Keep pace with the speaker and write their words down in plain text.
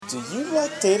Do you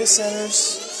like data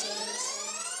centers?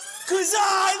 Cause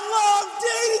I love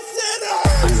data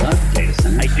centers! I love data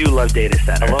centers. I do love data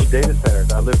centers. I love data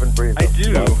centers. I live and breathe them. I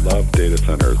do love data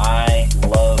centers. I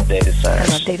love data centers.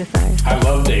 I love data centers. I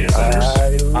love data centers.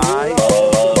 I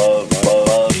love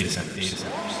data centers.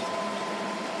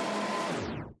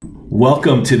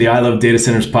 Welcome to the I Love Data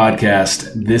Centers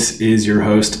podcast. This is your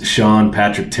host, Sean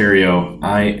Patrick Theriault.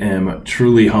 I am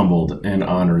truly humbled and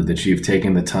honored that you've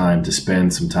taken the time to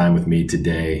spend some time with me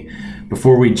today.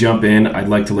 Before we jump in, I'd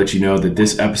like to let you know that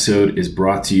this episode is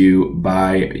brought to you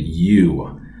by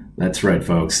you. That's right,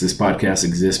 folks. This podcast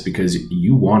exists because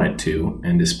you want it to,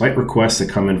 and despite requests that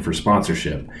come in for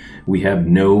sponsorship, we have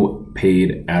no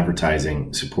paid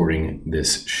advertising supporting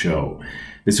this show.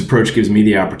 This approach gives me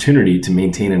the opportunity to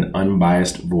maintain an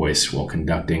unbiased voice while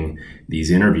conducting these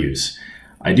interviews.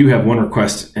 I do have one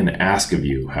request and ask of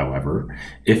you, however.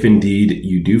 If indeed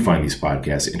you do find these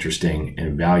podcasts interesting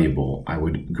and valuable, I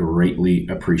would greatly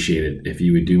appreciate it if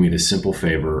you would do me the simple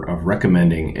favor of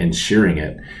recommending and sharing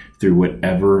it through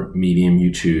whatever medium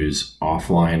you choose,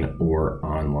 offline or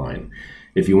online.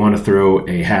 If you want to throw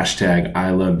a hashtag I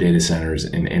love data centers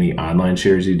in any online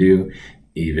shares you do,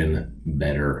 even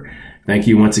better. Thank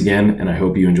you once again, and I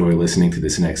hope you enjoy listening to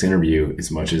this next interview as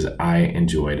much as I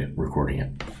enjoyed recording it.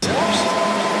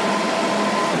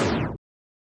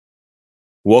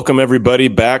 Welcome, everybody,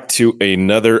 back to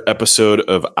another episode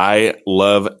of I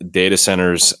Love Data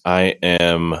Centers. I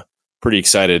am pretty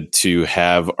excited to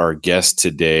have our guest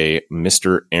today,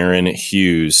 Mr. Aaron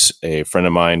Hughes, a friend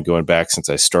of mine going back since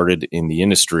I started in the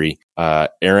industry.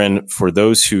 Aaron, for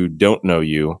those who don't know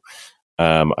you,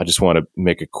 I just want to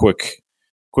make a quick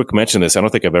mention of this. I don't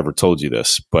think I've ever told you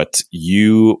this, but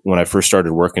you, when I first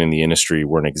started working in the industry,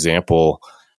 were an example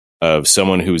of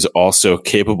someone who's also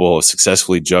capable of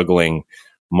successfully juggling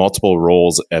multiple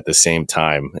roles at the same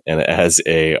time. And as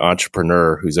a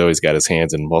entrepreneur who's always got his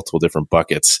hands in multiple different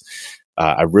buckets,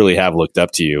 I really have looked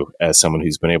up to you as someone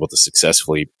who's been able to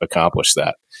successfully accomplish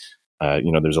that.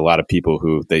 There's a lot of people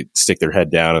who they stick their head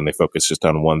down and they focus just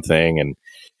on one thing and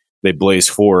they blaze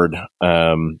forward.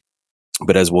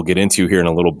 But as we'll get into here in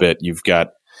a little bit, you've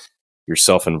got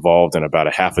yourself involved in about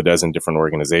a half a dozen different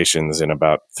organizations and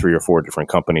about 3 or 4 different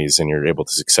companies, and you're able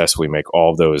to successfully make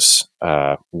all of those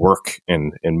work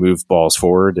and move balls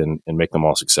forward and make them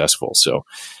all successful. So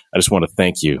I just want to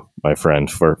thank you, my friend,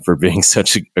 for being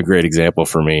such a great example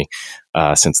for me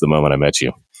since the moment I met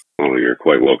you. Oh, you're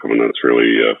quite welcome, and that's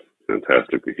really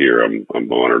fantastic to hear. I'm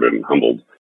honored and humbled.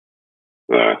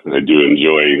 I do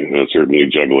enjoy certainly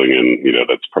juggling, and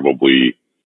that's probably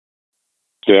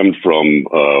stemmed from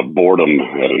boredom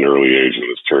at an early age, and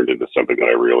it's turned into something that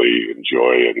I really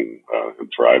enjoy and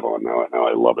thrive on now. Now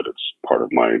I love it. It's part of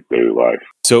my daily life.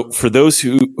 So for those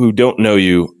who don't know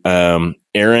you,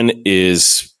 Aaron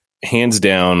is hands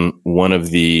down one of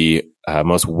the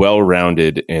most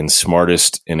well-rounded and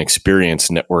smartest and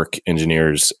experienced network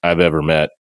engineers I've ever met.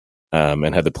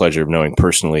 And had the pleasure of knowing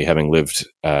personally, having lived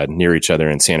near each other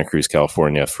in Santa Cruz,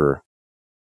 California for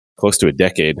close to a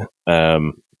decade.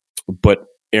 But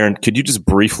Aaron, could you just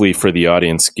briefly for the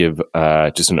audience give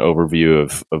just an overview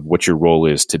of what your role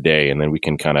is today, and then we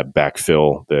can kind of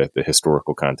backfill the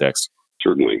historical context?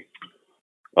 Certainly.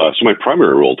 So my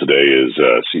primary role today is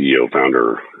CEO,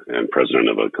 founder, and president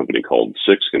of a company called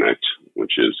Six Connect,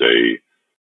 which is a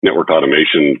network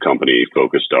automation company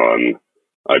focused on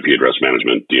IP address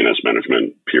management, DNS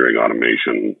management, peering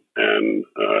automation, and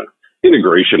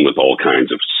integration with all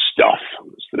kinds of stuff.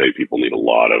 Today, people need a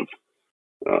lot of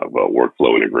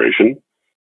workflow integration.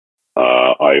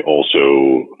 I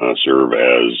also serve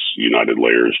as United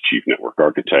Layers Chief Network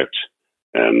Architect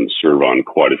and serve on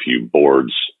quite a few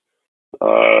boards,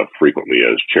 frequently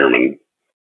as chairman,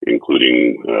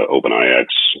 including OpenIX,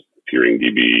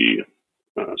 PeeringDB,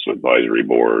 some advisory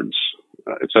boards,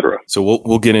 etc. So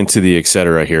we'll get into the et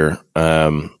cetera here.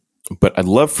 But I'd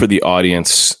love for the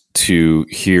audience to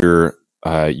hear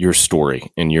your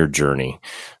story and your journey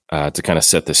to kind of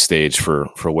set the stage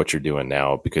for what you're doing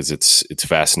now, because it's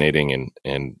fascinating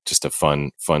and just a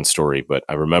fun story. But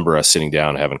I remember us sitting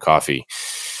down having coffee,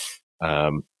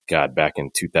 back in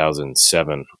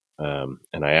 2007.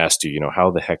 And I asked you,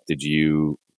 how the heck did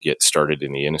you get started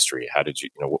in the industry? How did you,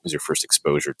 what was your first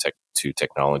exposure to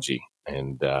technology?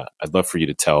 And I'd love for you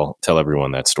to tell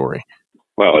everyone that story.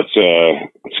 Well, it's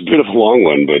a bit of a long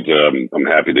one, but I'm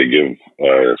happy to give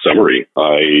a summary.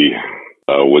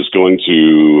 I was going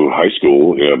to high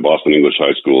school, Boston English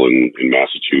High School in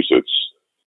Massachusetts,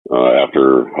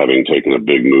 after having taken a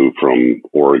big move from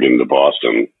Oregon to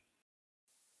Boston.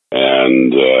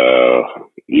 And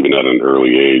even at an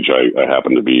early age, I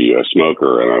happened to be a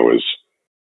smoker, and I was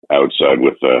outside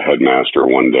with the headmaster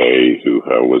one day who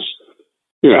was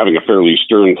having a fairly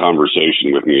stern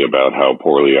conversation with me about how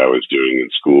poorly I was doing in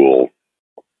school,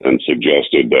 and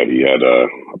suggested that he had a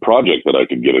project that I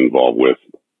could get involved with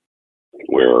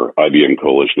where IBM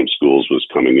Coalition of Schools was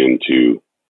coming in to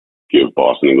give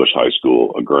Boston English High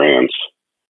School a grant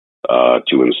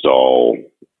to install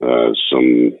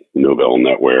some Novell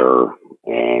NetWare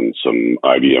and some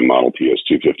IBM Model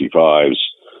PS255s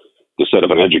to set up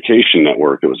an education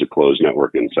network that was a closed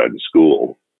network inside the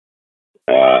school.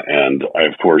 And I,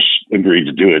 of course, agreed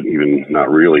to do it, even not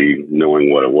really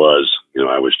knowing what it was.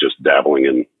 I was just dabbling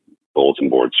in bulletin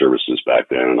board services back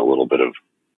then and a little bit of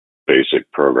basic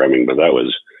programming, but that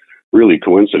was really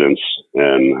coincidence.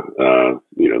 And,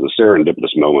 the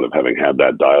serendipitous moment of having had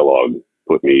that dialogue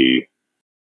put me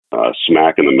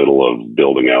smack in the middle of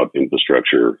building out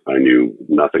infrastructure I knew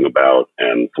nothing about,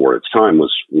 and for its time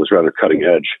was rather cutting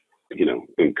edge.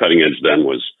 And cutting edge then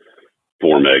was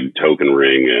 4 meg token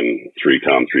ring and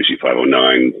 3COM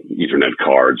 3C509 Ethernet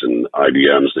cards and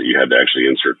IBMs that you had to actually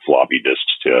insert floppy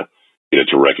disks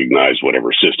to recognize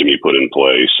whatever system you put in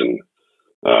place, and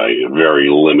very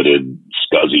limited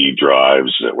SCSI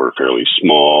drives that were fairly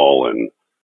small and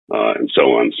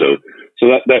so on. So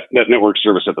that network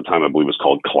service at the time, I believe, was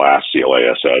called CLASS,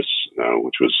 CLASS,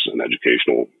 which was an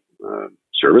educational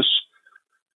service.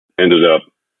 Ended up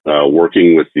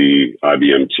working with the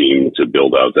IBM team to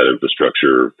build out that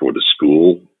infrastructure for the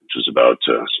school, which is about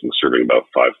serving about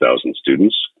 5,000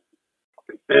 students.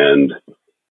 And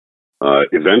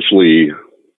eventually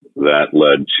that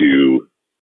led to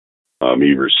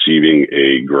me receiving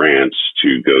a grant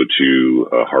to go to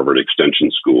Harvard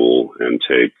Extension School and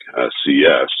take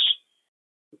CS.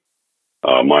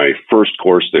 My first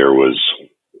course there was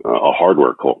a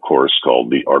hardware course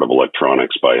called The Art of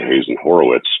Electronics by Hayes and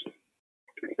Horowitz.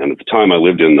 And at the time, I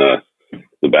lived in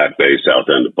the Back Bay, South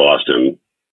End of Boston,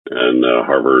 and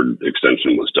Harvard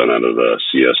Extension was done out of the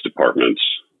CS department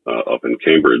up in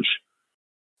Cambridge.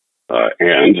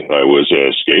 And I was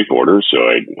a skateboarder, so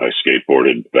I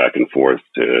skateboarded back and forth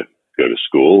to go to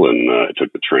school, and I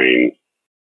took the train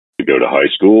to go to high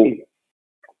school.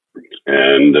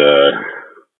 And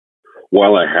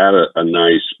while I had a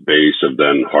nice base of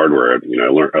then hardware,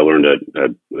 I learned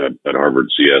at Harvard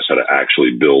CS how to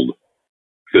actually build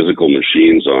physical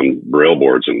machines on braille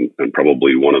boards, and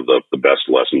probably one of the best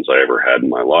lessons I ever had in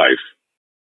my life.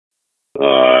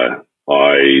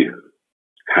 I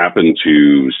happened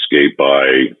to skate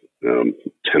by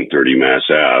 1030 Mass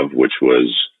Ave, which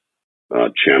was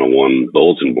Channel 1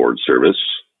 bulletin board service,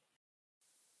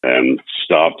 and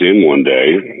stopped in one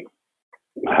day,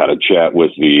 had a chat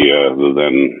with the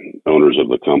then owners of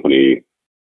the company,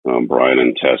 Brian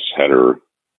and Tess Heder,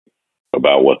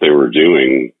 about what they were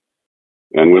doing.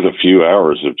 And with a few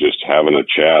hours of just having a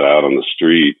chat out on the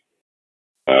street,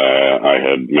 I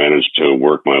had managed to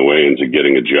work my way into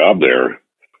getting a job there.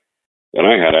 And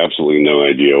I had absolutely no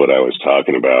idea what I was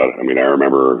talking about. I mean, I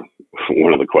remember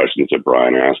one of the questions that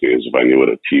Brian asked me is if I knew what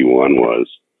a T1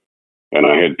 was. And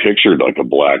I had pictured like a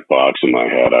black box in my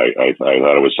head. I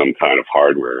thought it was some kind of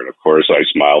hardware. And of course, I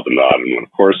smiled and nodded. And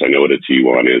of course, I know what a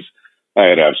T1 is. I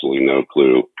had absolutely no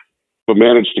clue, but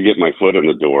managed to get my foot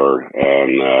in the door.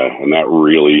 And that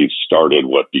really started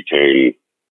what became,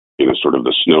 sort of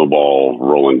the snowball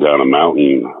rolling down a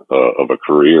mountain of a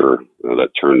career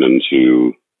that turned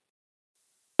into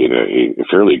a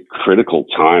fairly critical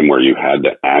time where you had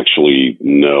to actually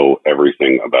know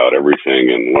everything about everything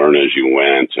and learn as you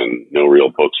went, and no real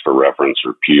books for reference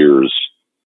or peers.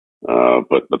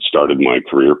 But started my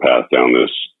career path down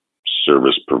this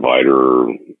service provider,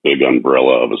 big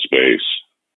umbrella of a space.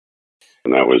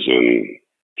 And that was in,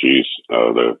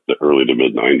 the early to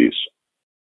mid 90s.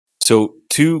 So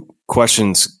 2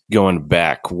 questions going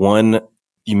back. One,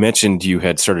 you mentioned you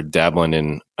had started dabbling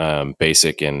in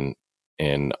BASIC and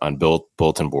on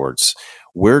bulletin boards.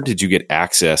 Where did you get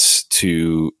access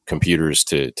to computers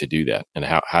to do that? And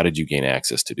how did you gain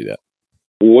access to do that?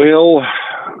 Well,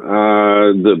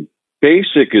 the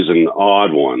BASIC is an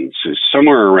odd one. So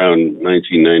somewhere around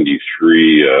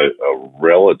 1993, a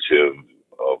relative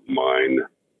of mine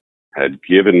had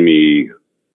given me,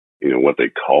 what they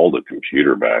called a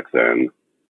computer back then.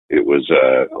 It was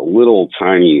a little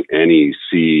tiny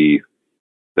NEC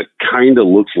that kind of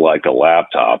looks like a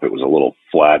laptop. It was a little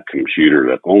flat computer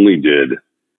that only did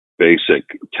basic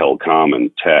telecom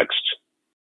and text.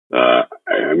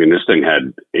 This thing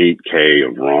had 8K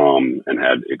of ROM and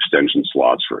had extension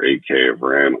slots for 8K of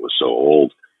RAM. It was so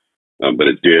old, but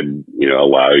it did,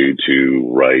 allow you to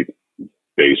write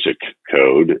basic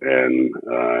code and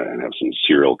have some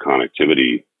serial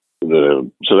connectivity.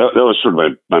 so that was sort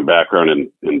of my background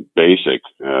in BASIC,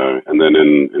 and then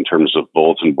in terms of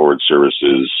bulletin board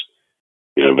services,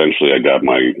 eventually I got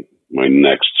my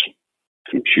next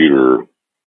computer,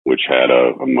 which had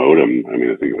a modem. I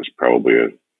mean, I think it was probably a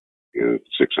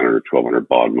 600 or 1200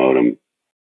 baud modem.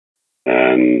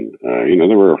 And,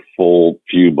 there were a full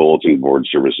few bulletin board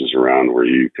services around where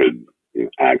you could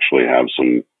actually have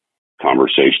some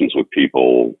conversations with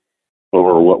people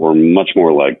over what were much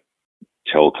more like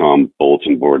telecom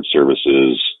bulletin board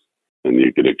services. And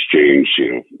you could exchange,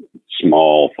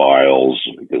 small files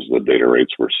because the data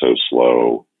rates were so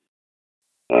slow.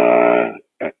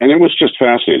 And it was just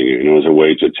fascinating. It was a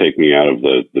way to take me out of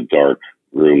the dark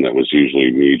room that was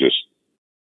usually me just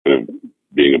kind of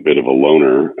being a bit of a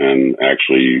loner and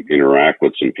actually interact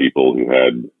with some people who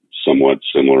had somewhat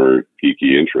similar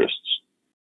geeky interests.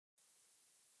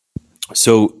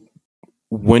 So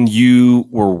when you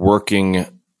were working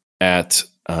at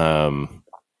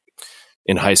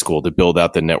in high school to build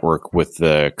out the network with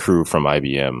the crew from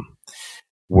IBM,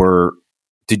 were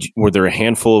there a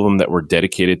handful of them that were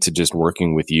dedicated to just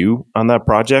working with you on that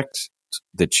project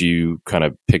that you kind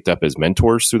of picked up as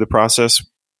mentors through the process?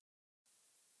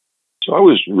 So I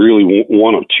was really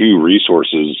one of two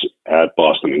resources at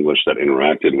Boston English that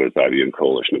interacted with IBM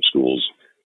Coalition of Schools.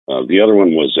 The other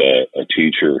one was a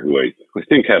teacher who I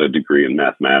think had a degree in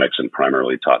mathematics and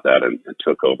primarily taught that and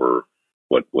took over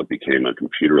what became a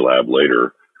computer lab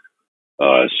later.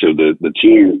 So the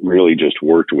team really just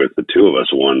worked with the two of us,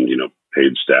 one,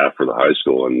 paid staff for the high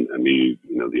school and me,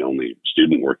 the only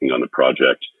student working on the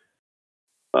project.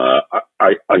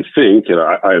 I think, and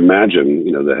I imagine,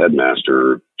 the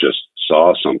headmaster just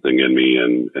saw something in me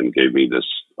and gave me this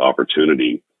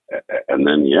opportunity. And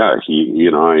then, he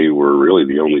and I were really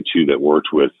the only two that worked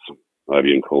with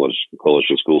IBM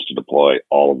Coalition Schools to deploy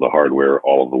all of the hardware,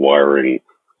 all of the wiring,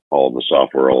 all of the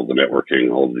software, all of the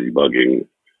networking, all of the debugging,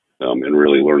 and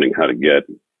really learning how to get,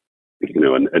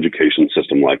 an education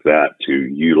system like that to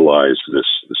utilize this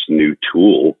new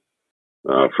tool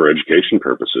for education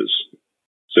purposes.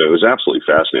 So it was absolutely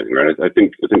fascinating, right? I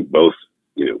think both,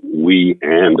 we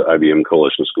and IBM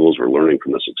Coalition of Schools were learning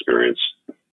from this experience.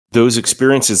 Those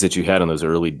experiences that you had in those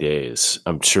early days,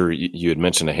 I'm sure you had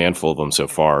mentioned a handful of them so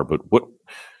far, but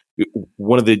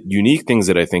one of the unique things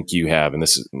that I think you have, and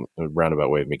this is a roundabout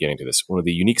way of me getting to this, one of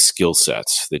the unique skill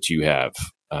sets that you have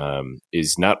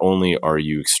is not only are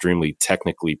you extremely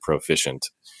technically proficient,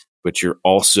 but you're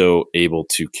also able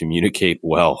to communicate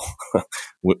well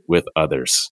with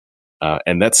others.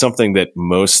 And that's something that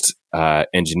most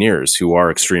engineers who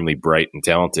are extremely bright and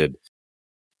talented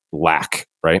lack,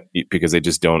 right? Because they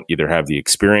just don't either have the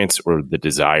experience or the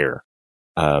desire.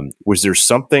 Was there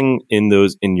something in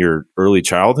your early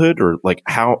childhood, or like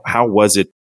how is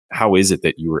it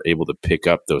that you were able to pick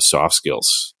up those soft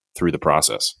skills through the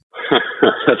process?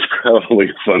 That's probably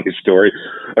a funny story.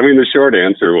 I mean, the short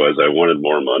answer was I wanted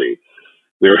more money.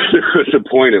 There was a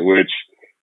point at which,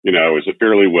 I was a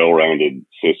fairly well-rounded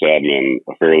sysadmin,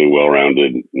 a fairly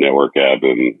well-rounded network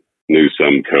admin, knew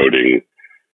some coding,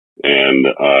 and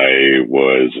I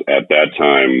was at that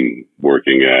time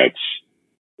working at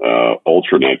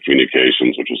Ultranet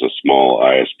Communications, which was a small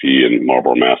ISP in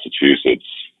Marlborough, Massachusetts,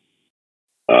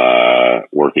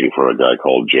 working for a guy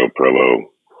called Joe Provo.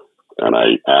 And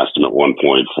I asked him at one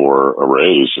point for a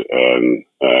raise, and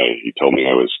he told me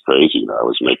I was crazy. I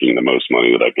was making the most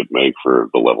money that I could make for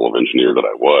the level of engineer that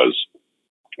I was,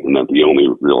 and that the only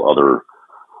real other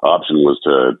option was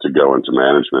to go into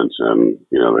management. And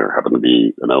there happened to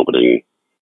be an opening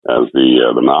as the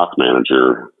NOC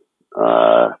manager,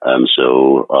 and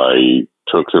so I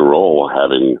took the role,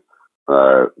 having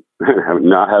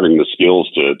not having the skills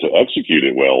to execute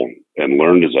it well, and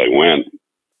learned as I went.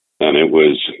 And it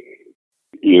was,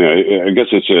 I guess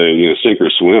it's a sink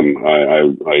or swim.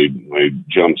 I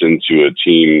jumped into a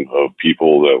team of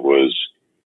people that was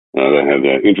that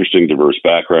had interesting, diverse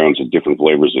backgrounds and different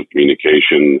flavors of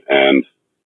communication, and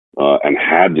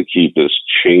had to keep this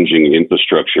changing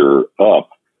infrastructure up.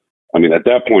 I mean, at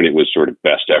that point, it was sort of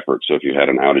best effort. So if you had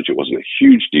an outage, it wasn't a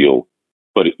huge deal,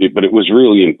 but it was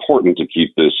really important to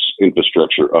keep this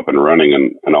infrastructure up and running,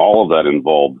 and all of that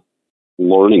involved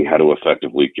learning how to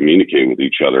effectively communicate with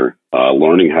each other,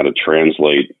 learning how to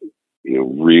translate,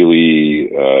 really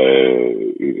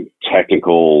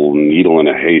technical needle in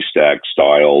a haystack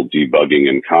style debugging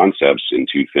and concepts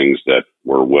into things that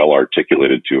were well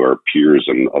articulated to our peers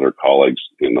and other colleagues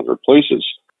in other places.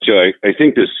 So I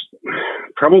think this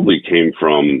probably came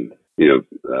from,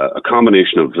 a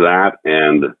combination of that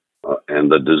and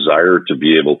the desire to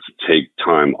be able to take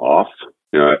time off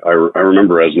I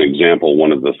remember as an example,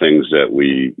 one of the things that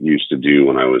we used to do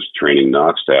when I was training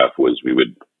NOC staff was we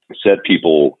would set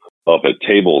people up at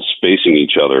tables facing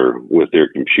each other with their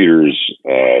computers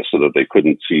so that they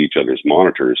couldn't see each other's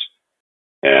monitors,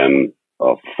 and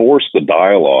force the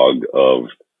dialogue of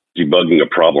debugging a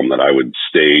problem that I would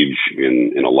stage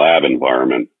in a lab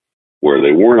environment where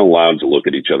they weren't allowed to look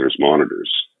at each other's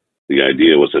monitors. The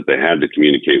idea was that they had to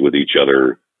communicate with each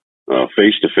other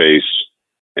face to face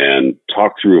and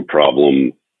talk through a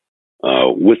problem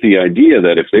with the idea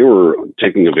that if they were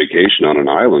taking a vacation on an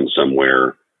island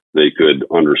somewhere, they could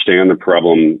understand the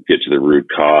problem, get to the root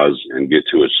cause, and get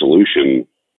to a solution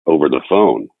over the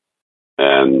phone.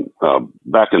 And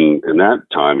back in that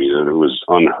time, it was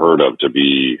unheard of to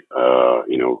be,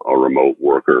 a remote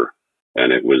worker,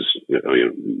 and it was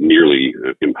nearly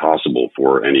impossible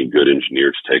for any good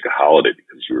engineer to take a holiday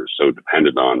because you were so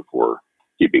dependent on for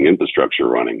keeping infrastructure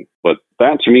running. But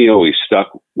that to me always stuck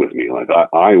with me. Like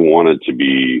I wanted to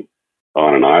be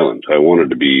on an island. I wanted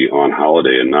to be on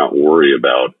holiday and not worry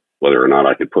about whether or not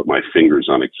I could put my fingers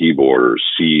on a keyboard or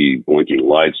see blinking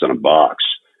lights on a box,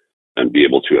 and be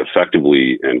able to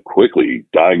effectively and quickly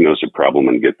diagnose a problem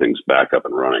and get things back up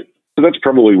and running. So that's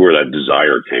probably where that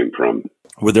desire came from.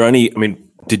 Were there any,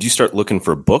 did you start looking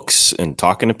for books and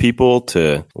talking to people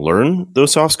to learn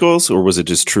those soft skills, or was it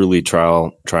just truly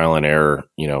trial and error,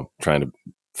 trying to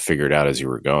figure it out as you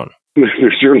were going?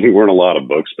 There certainly weren't a lot of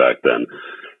books back then.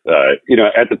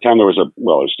 At the time there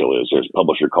still is, there's a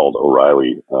publisher called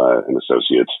O'Reilly and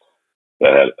Associates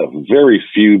that had very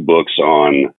few books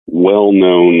on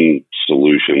well-known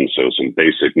solutions. So some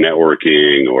basic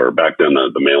networking, or back then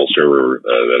the mail server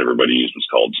that everybody used was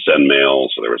called SendMail.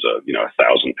 So there was a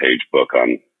 1,000-page book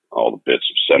on all the bits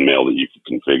of SendMail that you could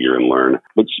configure and learn.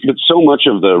 But so much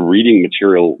of the reading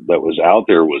material that was out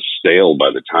there was stale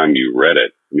by the time you read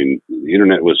it. The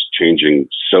internet was changing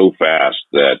so fast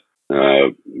that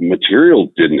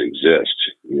material didn't exist.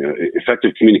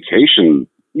 Effective communication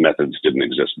methods didn't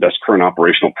exist. Best current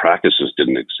operational practices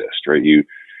didn't exist, right? You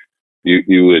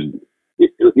would,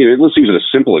 let's use a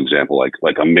simple example,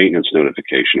 like a maintenance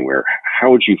notification, where how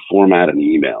would you format an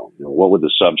email? What would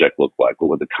the subject look like? What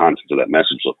would the content of that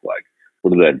message look like?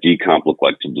 What did that decomp look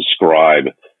like to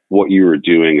describe what you were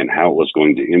doing and how it was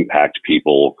going to impact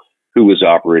people, who was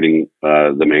operating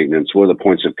the maintenance, what the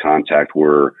points of contact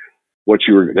were, what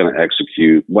you were going to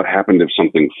execute, what happened if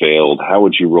something failed, how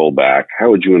would you roll back,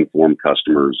 how would you inform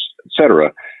customers,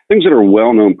 etc. Things that are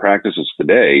well-known practices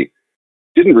today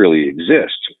didn't really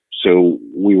exist. So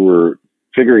we were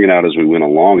figuring it out as we went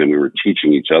along, and we were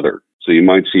teaching each other. So you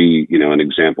might see, an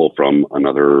example from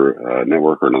another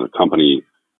network or another company,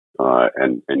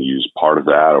 and use part of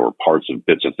that or parts of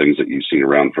bits of things that you've seen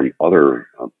around from other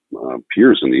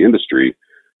peers in the industry,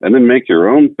 and then make your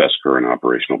own best current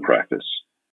operational practice.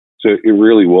 So it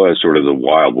really was sort of the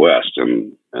Wild West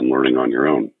and learning on your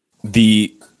own.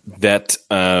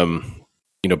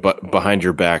 But behind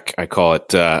your back, I call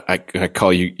it, I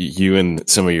call you and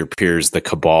some of your peers, the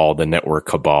cabal, the network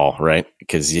cabal, right?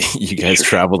 Because you guys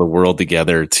travel the world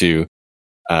together to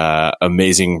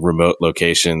amazing remote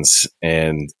locations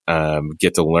and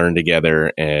get to learn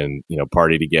together and,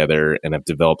 party together, and have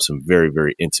developed some very,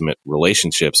 very intimate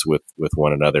relationships with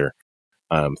one another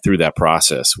through that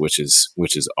process, which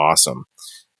is awesome.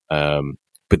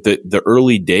 But the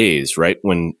early days, right,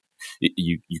 when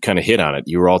you kind of hit on it,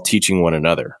 you were all teaching one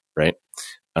another, right?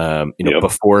 Yep.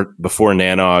 Before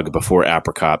Nanog, before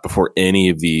Apricot, before any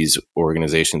of these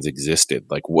organizations existed,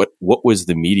 like what was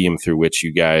the medium through which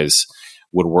you guys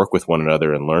would work with one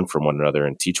another and learn from one another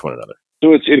and teach one another?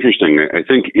 So it's interesting. I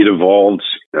think it evolved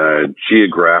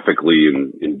geographically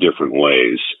in different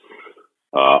ways.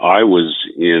 I was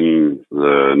in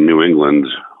the New England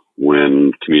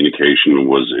when communication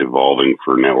was evolving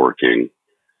for networking.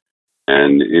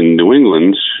 And in New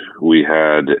England, we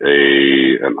had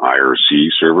an IRC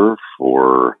server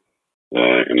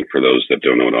and for those that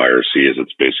don't know what IRC is,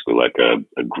 it's basically like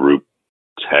a group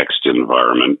text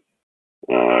environment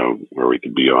where we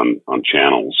could be on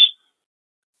channels.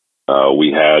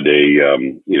 We had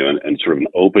and sort of an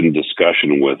open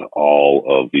discussion with all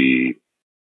of the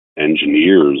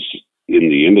engineers in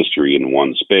the industry in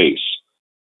one space,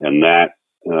 and that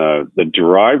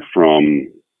derived from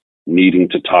needing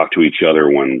to talk to each other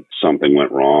when something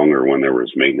went wrong or when there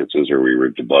was maintenances or we were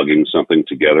debugging something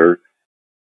together,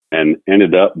 and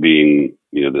ended up being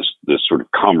this sort of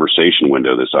conversation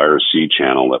window, this IRC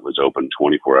channel that was open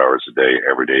 24 hours a day,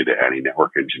 every day, to any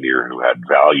network engineer who had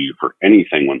value for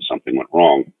anything when something went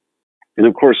wrong. And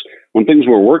of course, when things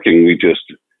were working, we just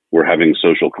were having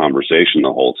social conversation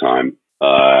the whole time.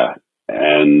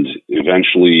 and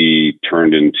eventually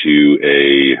turned into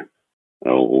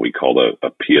what we called a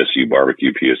PSU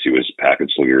barbecue. PSU is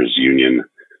Packet Slingers Union,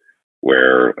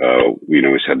 where we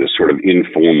always had this sort of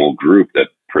informal group that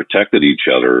protected each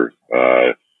other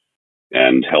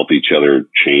and helped each other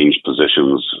change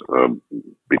positions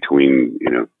between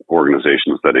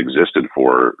organizations that existed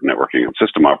for networking and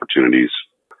system opportunities.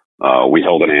 We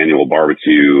held an annual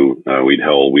barbecue. We'd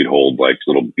hold like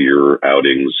little beer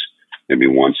outings maybe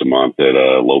once a month at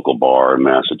a local bar in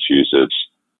Massachusetts.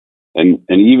 And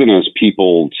even as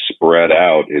people spread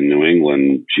out in New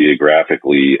England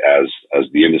geographically, as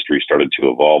the industry started to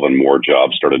evolve and more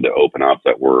jobs started to open up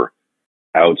that were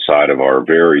outside of our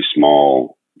very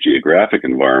small geographic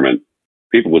environment,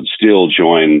 people would still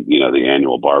join, the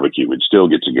annual barbecue. We'd still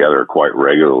get together quite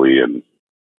regularly and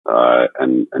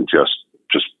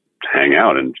just hang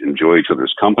out and enjoy each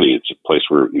other's company. It's a place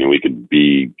where, we could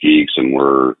be geeks and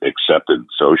we're accepted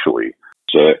socially.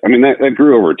 So, that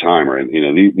grew over time, right?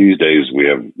 These days we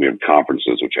have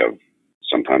conferences which have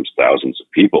sometimes thousands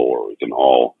of people, where we can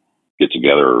all get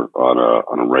together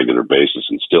on a regular basis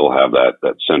and still have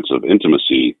that sense of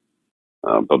intimacy.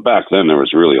 But back then there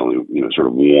was really only, sort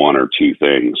of one or two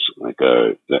things. Like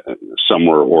some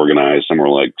were organized, some were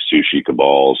like sushi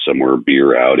cabals, some were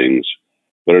beer outings.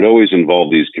 But it always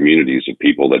involved these communities of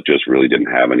people that just really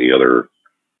didn't have any other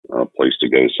place to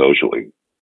go socially.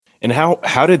 And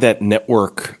how did that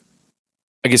network?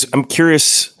 I guess I'm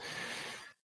curious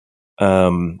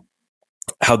how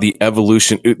the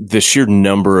evolution, the sheer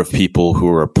number of people who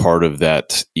are a part of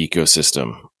that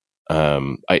ecosystem.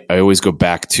 I always go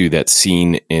back to that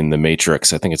scene in The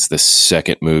Matrix. I think it's the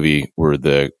second movie where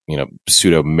the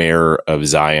pseudo mayor of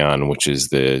Zion, which is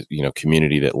the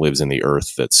community that lives in the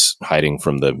earth that's hiding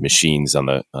from the machines on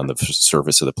the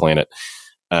surface of the planet,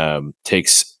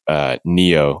 takes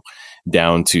Neo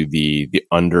down to the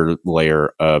under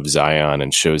layer of Zion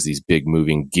and shows these big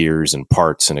moving gears and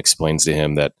parts and explains to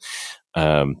him that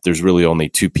there's really only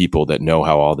two people that know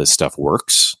how all this stuff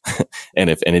works. And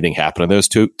if anything happened to those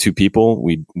two people,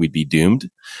 we'd be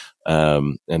doomed.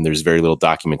 And there's very little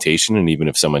documentation. And even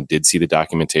if someone did see the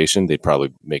documentation, they'd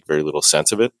probably make very little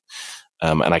sense of it.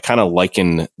 And I kind of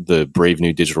liken the brave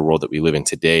new digital world that we live in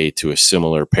today to a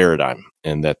similar paradigm,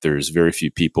 and that there's very few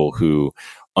people who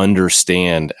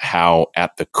understand how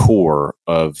at the core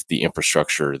of the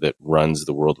infrastructure that runs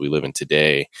the world we live in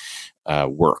today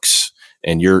works.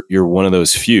 And you're one of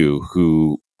those few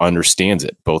who understands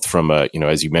it, both from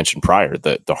as you mentioned prior,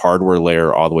 the hardware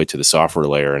layer all the way to the software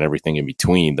layer and everything in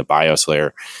between, the BIOS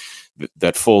layer,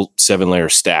 that full 7-layer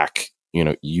stack.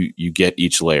 You get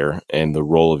each layer and the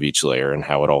role of each layer and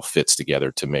how it all fits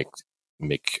together to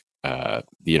make the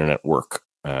internet work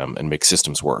and make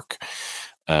systems work.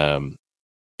 And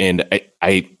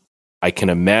I can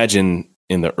imagine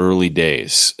in the early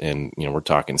days, and we're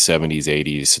talking 70s,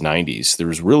 80s, 90s, there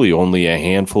was really only a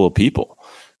handful of people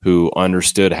who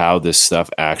understood how this stuff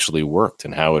actually worked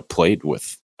and how it played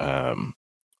with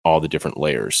all the different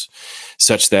layers,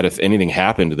 such that if anything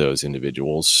happened to those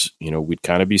individuals, we'd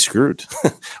kind of be screwed.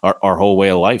 Our whole way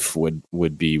of life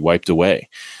would be wiped away.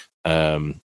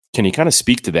 Can you kind of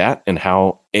speak to that and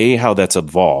how that's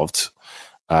evolved?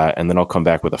 And then I'll come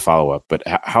back with a follow-up. But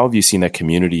how have you seen that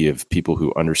community of people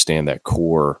who understand that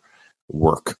core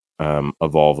work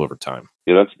evolve over time?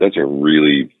 Yeah, that's a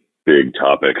really big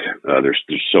topic. There's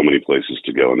so many places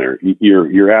to go in there.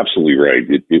 You're absolutely right.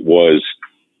 It was,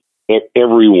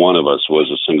 every one of us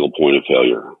was a single point of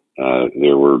failure.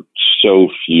 There were so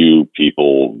few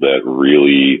people that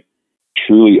really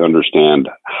truly understand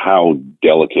how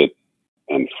delicate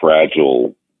and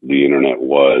fragile the internet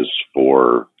was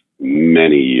for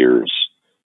many years.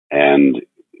 And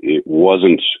it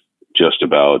wasn't just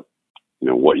about,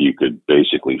 what you could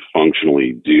basically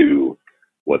functionally do,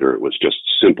 whether it was just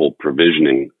simple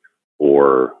provisioning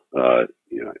or,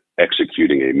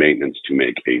 executing a maintenance to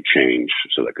make a change.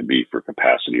 So that could be for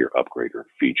capacity or upgrade or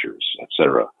features,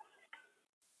 etc.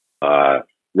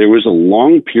 There was a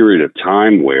long period of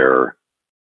time where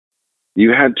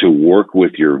you had to work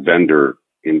with your vendor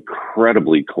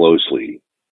incredibly closely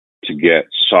to get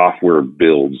software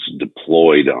builds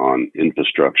deployed on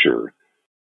infrastructure,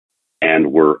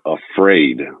 and were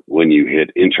afraid when you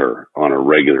hit enter on a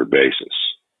regular basis.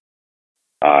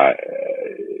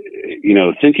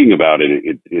 Thinking about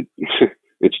it,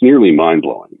 it's nearly mind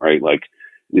blowing, right? Like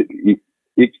you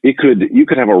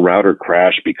could have a router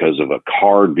crash because of a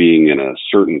card being in a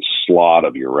certain slot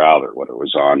of your router, whether it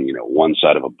was on, one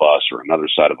side of a bus or another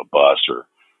side of a bus, or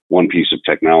one piece of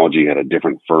technology had a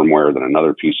different firmware than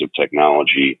another piece of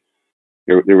technology.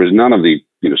 there was none of the,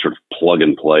 sort of plug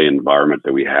and play environment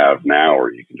that we have now,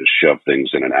 where you can just shove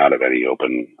things in and out of any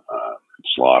open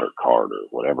slot or card or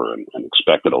whatever and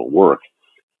expect it'll work.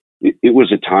 It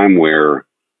was a time where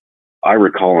I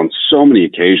recall on so many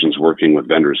occasions working with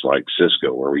vendors like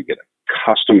Cisco, where we get a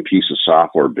custom piece of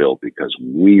software built because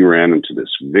we ran into this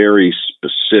very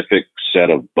specific set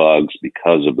of bugs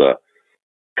because of the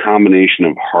combination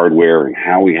of hardware and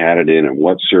how we had it in and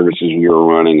what services we were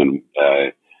running. And,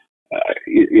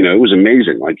 it was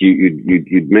amazing. Like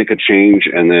you'd make a change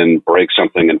and then break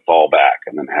something and fall back,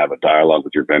 and then have a dialogue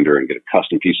with your vendor and get a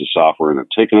custom piece of software, and then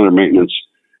take another maintenance,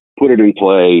 put it in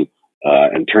play,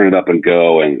 and turn it up and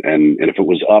go. And if it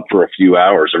was up for a few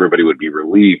hours, everybody would be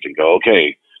relieved and go,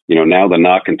 okay, now the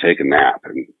NOC can take a nap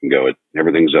and go,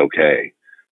 everything's okay.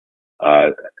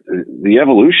 The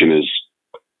evolution is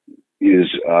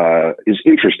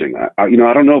interesting. I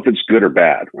don't know if it's good or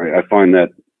bad. Right? I find that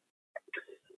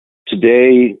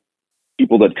today,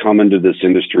 people that come into this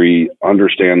industry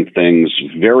understand things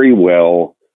very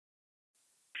well,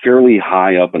 fairly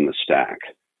high up in the stack,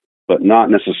 but not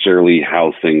necessarily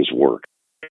how things work.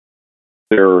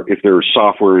 If they're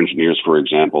software engineers, for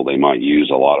example, they might use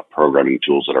a lot of programming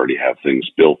tools that already have things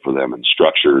built for them and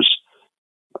structures,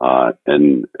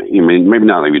 and maybe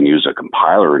not even use a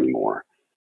compiler anymore.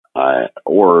 If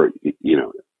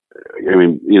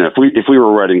we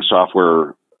were writing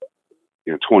software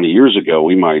 20 years ago,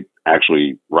 we might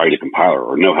actually write a compiler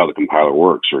or know how the compiler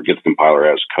works, or get the compiler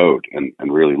as code and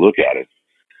really look at it.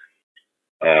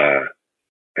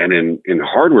 And in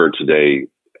hardware today,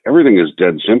 everything is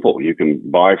dead simple. You can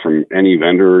buy from any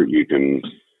vendor. You can,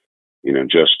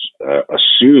 just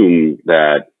assume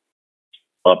that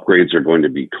upgrades are going to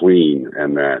be clean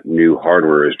and that new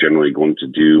hardware is generally going to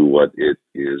do what it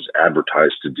is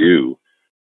advertised to do.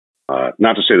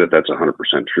 Not to say that that's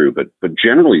 100% true, but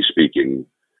generally speaking,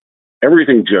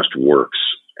 everything just works,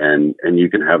 and you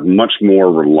can have much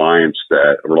more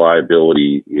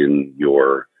reliability in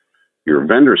your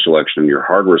vendor selection, your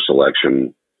hardware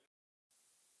selection,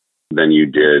 than you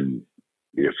did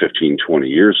 15, 20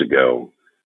 years ago.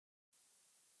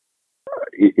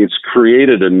 It's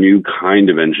created a new kind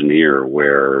of engineer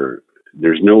where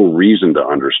there's no reason to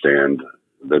understand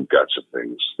the guts of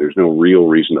things. There's no real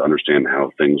reason to understand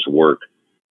how things work,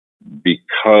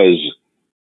 because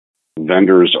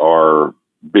vendors are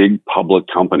big public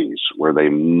companies where they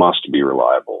must be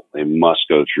reliable. They must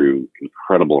go through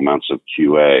incredible amounts of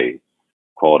QA,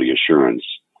 quality assurance,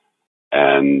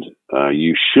 and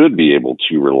you should be able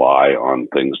to rely on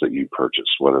things that you purchase,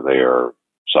 whether they are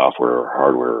software or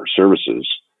hardware or services.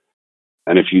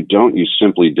 And if you don't, you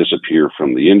simply disappear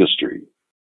from the industry.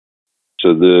 So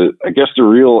I guess the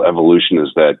real evolution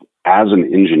is that as an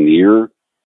engineer,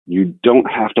 you don't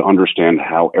have to understand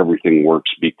how everything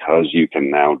works, because you can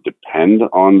now depend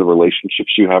on the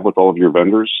relationships you have with all of your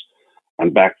vendors.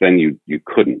 And back then you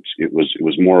couldn't. It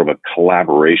was more of a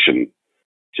collaboration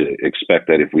to expect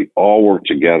that if we all work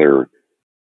together,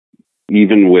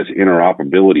 even with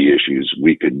interoperability issues,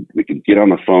 we could get on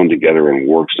the phone together and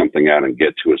work something out and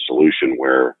get to a solution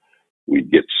where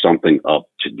we'd get something up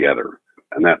together.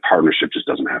 And that partnership just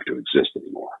doesn't have to exist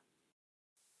anymore.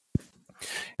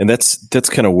 And that's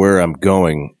kind of where I'm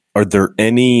going. Are there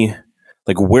any,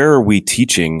 where are we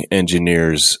teaching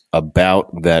engineers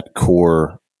about that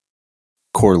core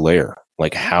layer?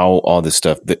 Like how all this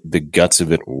stuff, the guts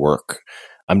of it work?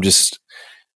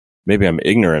 Maybe I'm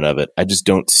ignorant of it. I just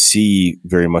don't see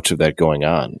very much of that going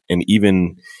on. And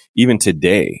even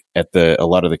today at a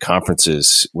lot of the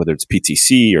conferences, whether it's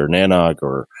PTC or NANOG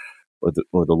or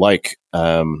the like,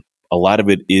 a lot of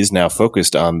it is now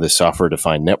focused on the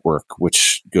software-defined network,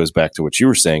 which goes back to what you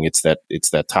were saying. It's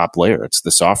that top layer. It's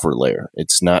the software layer.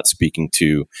 It's not speaking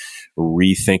to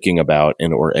rethinking about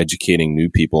or educating new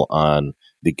people on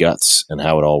the guts and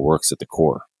how it all works at the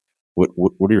core.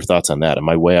 What are your thoughts on that? Am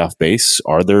I way off base?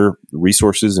 Are there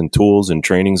resources and tools and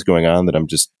trainings going on that I'm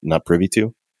just not privy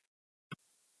to?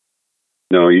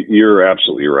 No, you're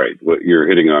absolutely right. What you're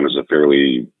hitting on is a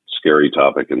fairly scary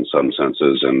topic in some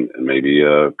senses, and maybe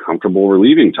a comfortable,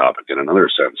 relieving topic in another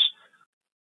sense.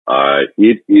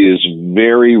 It is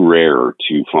very rare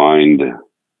to find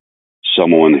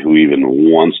someone who even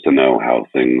wants to know how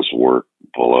things work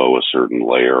below a certain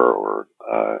layer, or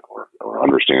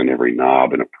understand every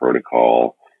knob in a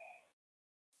protocol.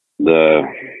 The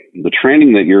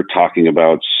training that you're talking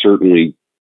about certainly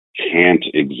can't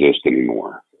exist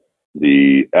anymore.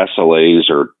 The SLAs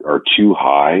are too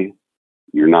high.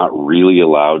 You're not really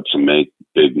allowed to make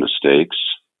big mistakes.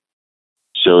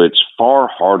 So it's far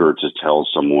harder to tell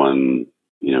someone,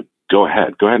 go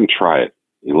ahead and try it.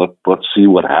 Let's see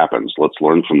what happens. Let's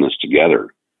learn from this together.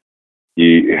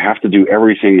 you have to do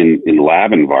everything in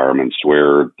lab environments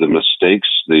where the mistakes,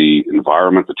 the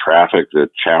environment, the traffic, the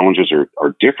challenges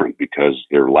are different because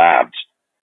they're labs.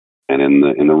 And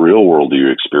in the real world, you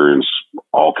experience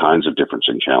all kinds of difference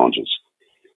in challenges.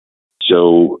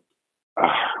 So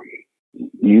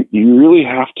you really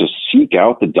have to seek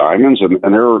out the diamonds, and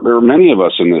there are many of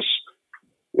us in this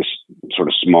sort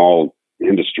of small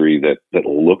industry that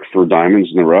look for diamonds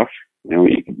in the rough. You know,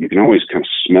 you can always kind of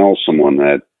smell someone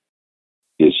that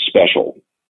is special,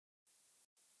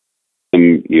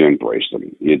 and you embrace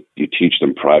them. You teach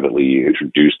them privately. You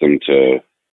introduce them to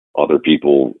other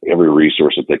people, every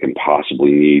resource that they can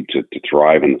possibly need to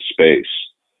thrive in the space.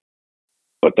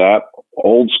 But that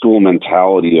old school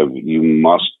mentality of you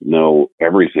must know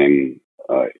everything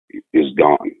is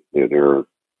gone. There are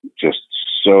just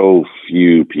so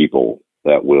few people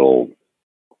that will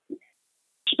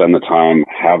spend the time,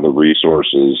 have the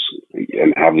resources,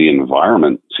 and have the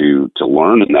environment to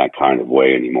learn in that kind of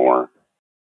way anymore.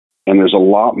 And there's a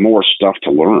lot more stuff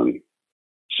to learn.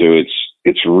 So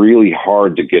it's really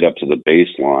hard to get up to the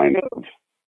baseline of,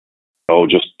 oh,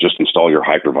 just install your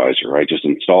hypervisor, right? Just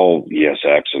install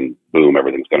ESX and boom,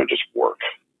 everything's going to just work.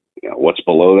 You know, what's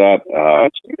below that?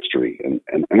 It's a mystery.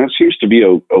 And that seems to be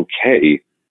okay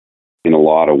in a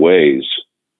lot of ways.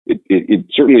 It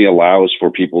certainly allows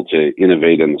for people to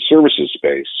innovate in the services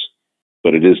space,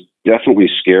 but it is definitely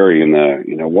scary in the,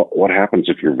 you know, what happens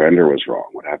if your vendor was wrong?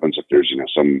 What happens if there's, you know,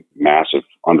 some massive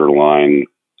underlying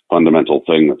fundamental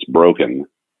thing that's broken?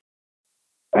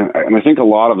 And I think a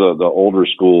lot of the older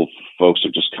school folks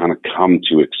have just kind of come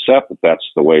to accept that that's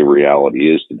the way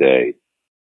reality is today.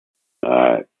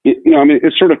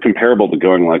 It's sort of comparable to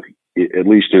going, like, at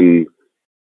least in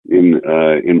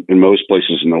most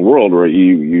places in the world, where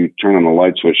you turn on the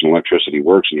light switch and electricity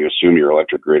works, and you assume your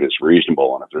electric grid is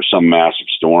reasonable. And if there's some massive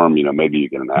storm, you know, maybe you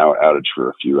get an outage for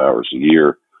a few hours a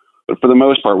year. But for the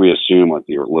most part, we assume like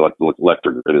the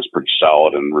electric grid is pretty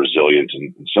solid and resilient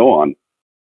and so on.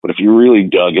 But if you really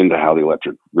dug into how the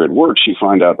electric grid works, you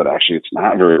find out that actually it's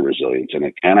not very resilient, and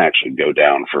it can actually go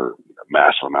down for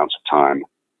massive amounts of time.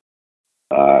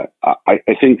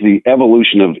 I think the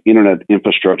evolution of internet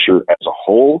infrastructure as a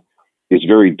whole is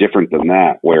very different than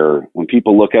that, where when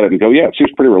people look at it and go, yeah, it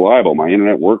seems pretty reliable, my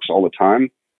internet works all the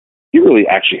time, it really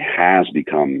actually has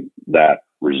become that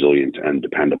resilient and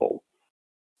dependable.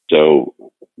 So,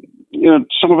 you know,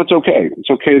 some of it's okay. It's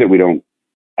okay that we don't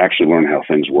actually learn how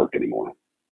things work anymore.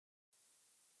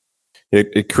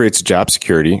 It creates job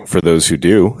security for those who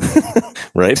do,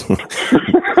 right?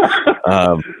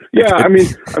 Yeah, I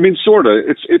mean, sort of.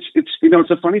 It's you know, it's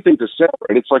a funny thing to say,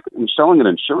 right? It's like I'm selling an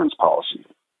insurance policy.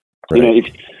 Right. You know,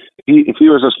 if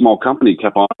you as a small company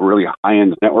kept on a really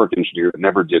high-end network engineer that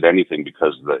never did anything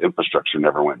because the infrastructure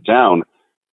never went down,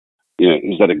 you know,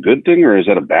 is that a good thing or is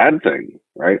that a bad thing,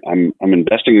 right? I'm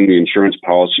investing in the insurance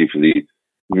policy for the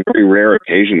very rare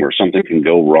occasion where something can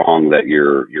go wrong that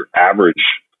your average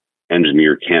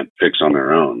engineer can't fix on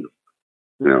their own,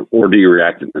 you know, or do you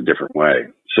react in a different way?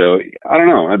 So I don't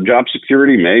know, job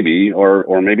security maybe,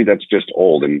 or maybe that's just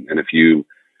old. And if you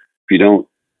don't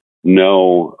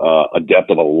know a depth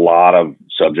of a lot of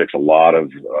subjects, a lot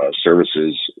of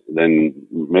services, then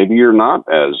maybe you're not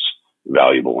as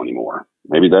valuable anymore.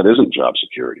 Maybe that isn't job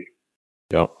security.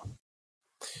 Yeah.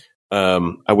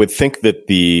 I would think that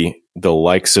the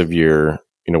likes of your,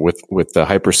 you know, with the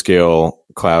hyperscale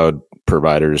cloud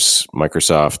providers,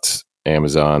 Microsoft,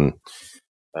 Amazon,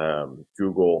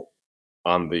 Google,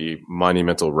 on the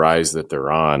monumental rise that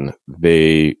they're on,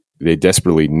 they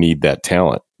desperately need that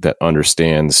talent that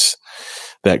understands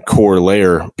that core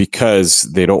layer, because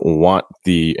they don't want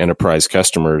the enterprise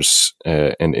customers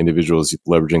and individuals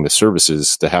leveraging the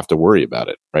services to have to worry about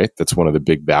it, right? That's one of the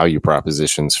big value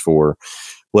propositions for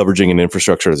leveraging an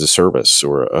infrastructure as a service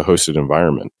or a hosted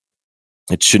environment.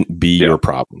 It shouldn't be your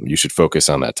problem. You should focus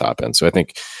on that top end. So I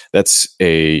think that's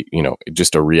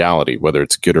just a reality, whether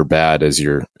it's good or bad as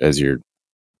you're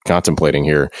contemplating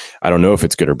here. I don't know if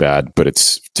it's good or bad, but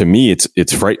to me,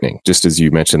 it's frightening. Just as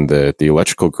you mentioned, the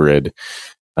electrical grid,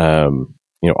 a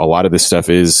lot of this stuff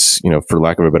is, for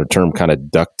lack of a better term, kind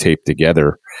of duct taped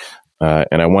together.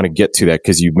 And I want to get to that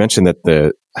because you mentioned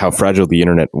that how fragile the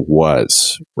internet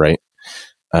was, right?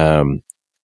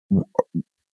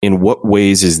 In what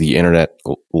ways is the internet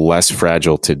less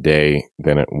fragile today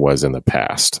than it was in the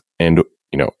past? And,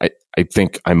 I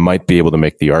think I might be able to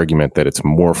make the argument that it's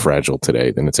more fragile today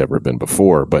than it's ever been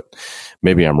before, but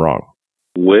maybe I'm wrong.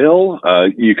 Well,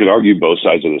 you could argue both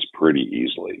sides of this pretty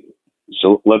easily.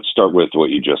 So let's start with what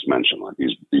you just mentioned, like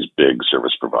these big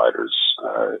service providers,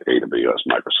 AWS,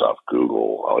 Microsoft,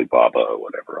 Google, Alibaba,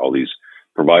 whatever, all these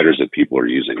providers that people are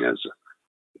using as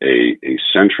a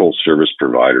central service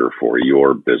provider for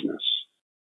your business,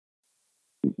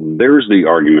 there's the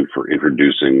argument for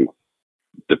introducing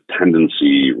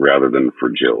dependency rather than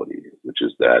fragility, which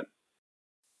is that,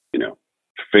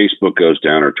 Facebook goes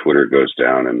down or Twitter goes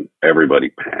down and everybody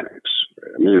panics.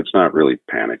 I mean, it's not really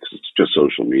panics, it's just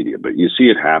social media, but you see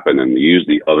it happen and you use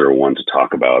the other one to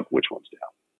talk about which one's down.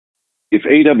 If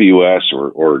AWS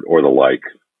or the like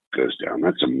goes down,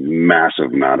 that's a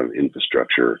massive amount of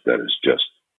infrastructure that is just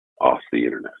off the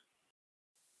internet.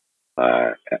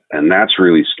 And that's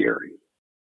really scary.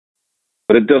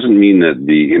 But it doesn't mean that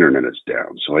the internet is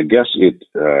down. So I guess it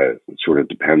sort of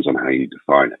depends on how you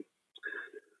define it.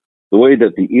 The way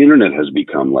that the internet has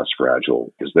become less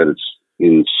fragile is that it's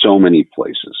in so many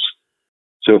places.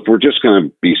 So if we're just going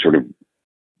to be sort of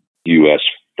US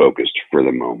focused for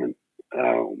the moment,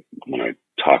 when I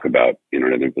talk about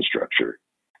internet infrastructure,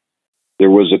 there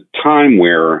was a time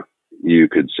where you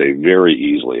could say very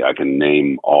easily, I can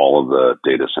name all of the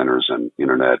data centers and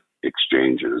internet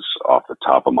exchanges off the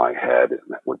top of my head, and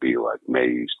that would be like May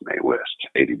East, May West,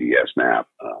 ADDS NAP,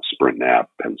 Sprint NAP,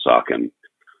 Pensocken.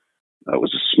 It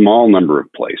was a small number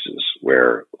of places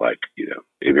where,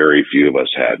 a very few of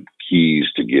us had keys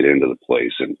to get into the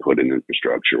place and put in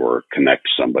infrastructure or connect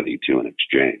somebody to an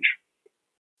exchange.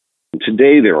 And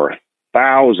today, there are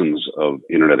thousands of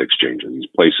internet exchanges, these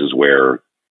places where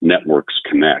networks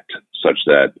connect, such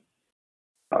that,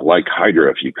 like Hydra,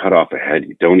 if you cut off a head,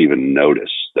 you don't even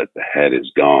notice that the head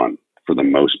is gone for the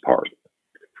most part.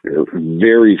 There are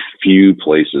very few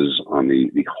places on the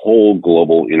whole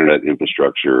global internet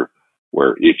infrastructure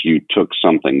where if you took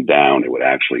something down, it would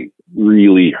actually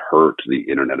really hurt the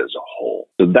internet as a whole.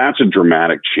 So that's a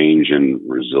dramatic change in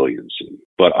resiliency.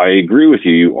 But I agree with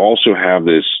you. You also have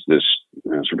this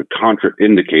sort of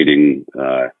contraindicating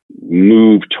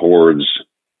move towards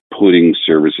putting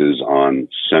services on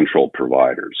central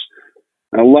providers.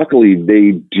 Now, luckily,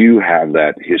 they do have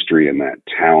that history and that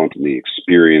talent and the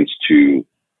experience to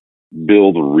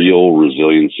build real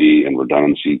resiliency and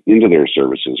redundancy into their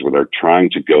services where they're trying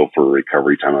to go for a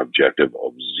recovery time objective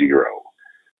of 0.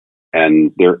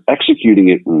 And they're executing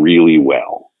it really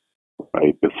well,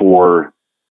 right? Before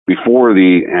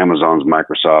the Amazons,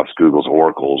 Microsofts, Googles,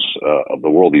 Oracles of the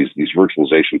world, these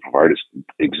virtualization providers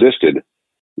existed,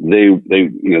 they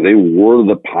were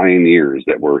the pioneers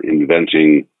that were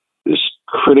inventing this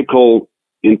critical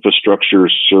infrastructure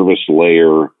service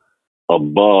layer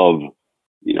above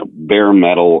bare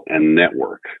metal and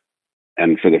network.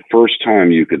 And for the first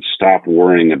time, you could stop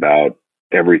worrying about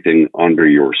everything under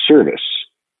your service.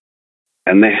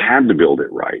 And they had to build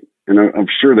it right. And I'm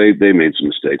sure they made some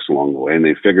mistakes along the way, and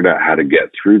they figured out how to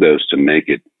get through those to make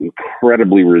it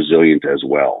incredibly resilient as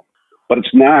well. But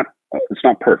it's not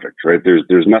perfect, right?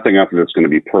 There's nothing out there that's going to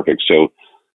be perfect. So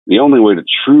the only way to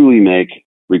truly make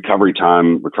recovery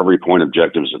point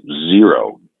objectives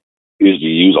 0 is to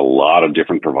use a lot of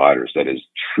different providers that is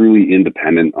truly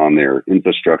independent on their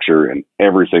infrastructure and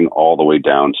everything all the way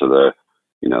down to the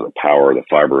power, the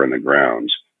fiber, and the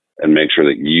grounds, and make sure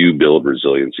that you build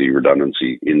resiliency,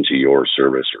 redundancy into your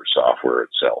service or software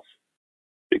itself.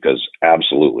 Because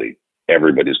absolutely,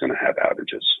 everybody's going to have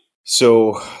outages.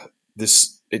 So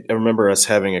I remember us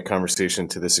having a conversation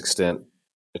to this extent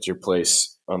at your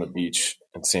place on the beach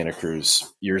in Santa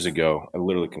Cruz years ago. I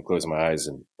literally can close my eyes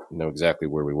and know exactly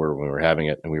where we were when we were having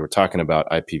it. And we were talking about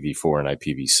IPv4 and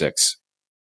IPv6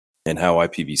 and how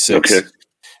IPv6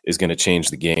 is going to change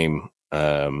the game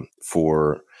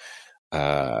for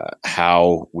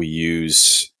how we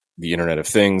use the Internet of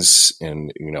Things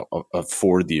and,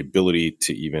 afford the ability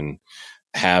to even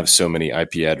have so many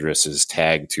IP addresses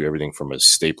tagged to everything from a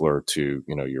stapler to,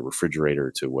 your refrigerator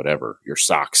to whatever, your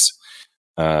socks.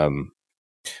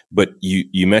 But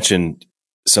you mentioned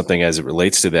something as it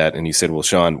relates to that. And you said, well,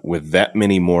 Sean, with that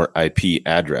many more IP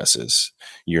addresses,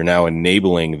 you're now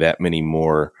enabling that many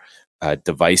more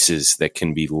devices that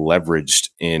can be leveraged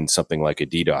in something like a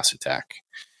DDoS attack.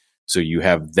 So you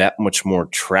have that much more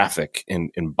traffic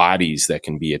and bodies that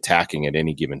can be attacking at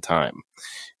any given time.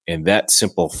 And that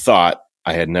simple thought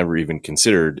I had never even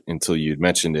considered until you'd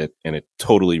mentioned it. And it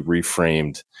totally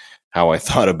reframed how I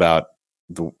thought about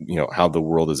how the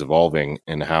world is evolving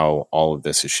and how all of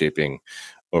this is shaping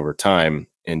over time.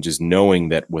 And just knowing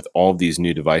that with all of these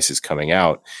new devices coming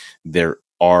out, there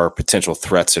are potential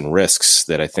threats and risks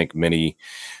that I think many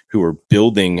who are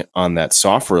building on that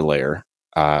software layer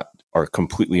are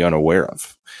completely unaware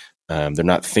of. They're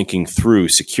not thinking through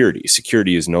security.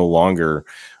 Security is no longer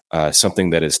something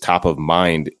that is top of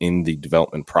mind in the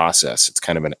development process. It's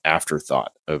kind of an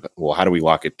afterthought of, well, how do we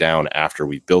lock it down after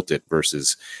we built it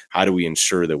versus how do we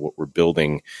ensure that what we're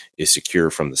building is secure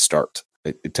from the start?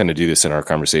 I tend to do this in our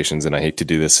conversations, and I hate to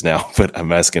do this now, but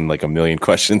I'm asking like a million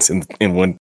questions in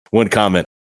one comment.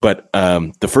 But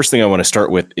the first thing I want to start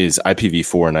with is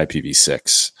IPv4 and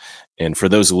IPv6. And for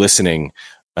those listening,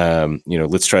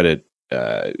 let's try to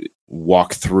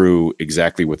walk through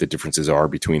exactly what the differences are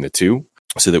between the two,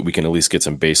 so that we can at least get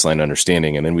some baseline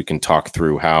understanding, and then we can talk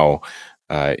through how,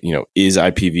 is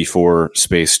IPv4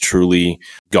 space truly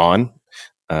gone,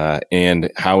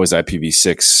 and how is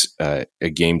IPv6 a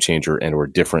game changer and or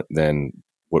different than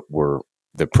what we're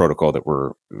the protocol that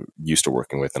we're used to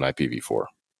working with in IPv4.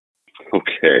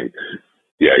 Okay,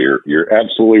 yeah, you're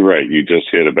absolutely right. You just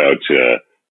hit about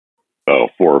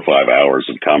 4 or 5 hours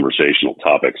of conversational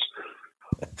topics.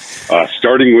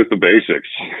 Starting with the basics,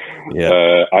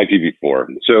 IPv4.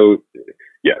 So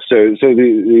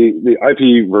the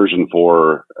IP version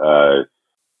 4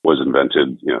 was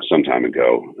invented, some time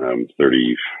ago,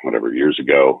 30 whatever years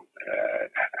ago.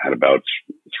 Had about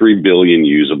 3 billion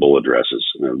usable addresses.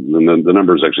 The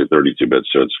number is actually 32 bits,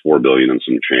 so it's 4 billion and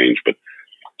some change, but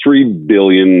 3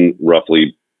 billion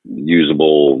roughly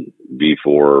usable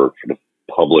v4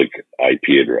 public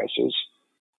IP addresses.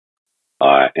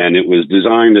 And it was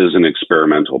designed as an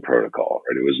experimental protocol,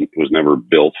 right? It was never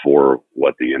built for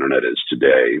what the internet is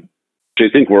today, which I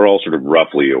think we're all sort of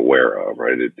roughly aware of,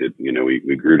 right?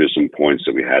 We grew to some points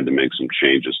that we had to make some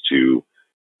changes to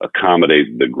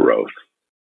accommodate the growth.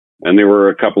 And there were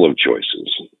a couple of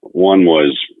choices. One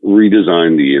was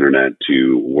redesign the internet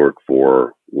to work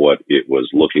for what it was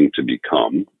looking to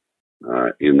become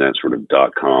in that sort of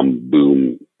 .com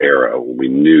boom era, when we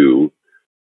knew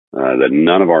that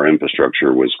none of our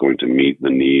infrastructure was going to meet the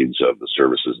needs of the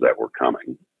services that were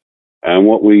coming. And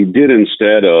what we did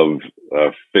instead of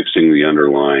fixing the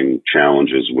underlying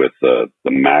challenges with the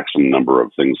maximum number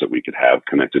of things that we could have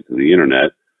connected to the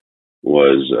internet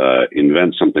was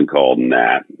invent something called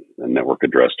NAT, a network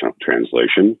address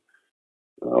translation,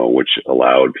 which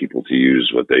allowed people to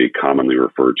use what they commonly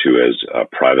refer to as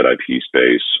private IP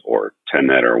space, or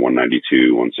Telnet, or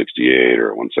 192.168,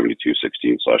 or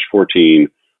 172.16/14,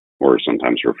 or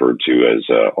sometimes referred to as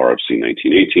RFC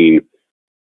 1918.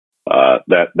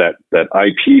 That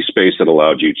IP space that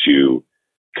allowed you to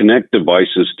connect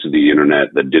devices to the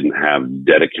internet that didn't have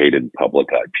dedicated public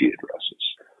IP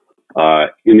addresses.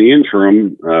 In the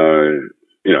interim,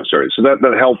 so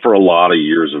that helped for a lot of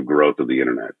years of growth of the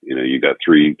internet. You got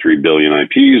 3 billion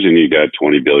IPs, and you got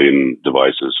 20 billion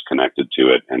devices connected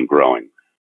to it and growing.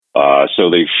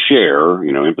 So they share,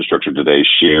 infrastructure today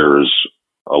shares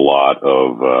a lot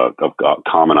of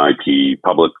common IP,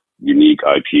 public unique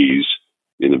IPs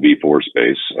in the v4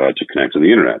 space to connect to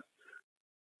the internet.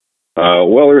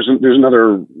 Well, there's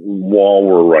another wall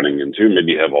we're running into,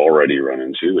 maybe have already run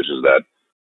into, which is that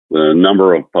the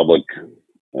number of public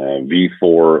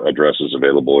v4 addresses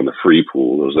available in the free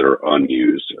pool, those that are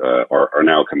unused, are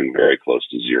now coming very close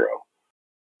to zero.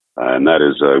 And that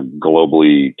is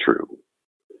globally true.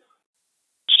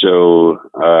 So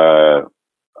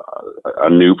a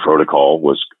new protocol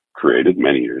was created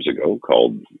many years ago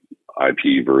called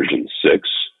IP version 6.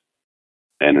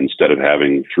 And instead of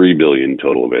having 3 billion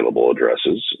total available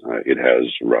addresses, it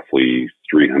has roughly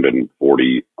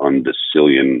 340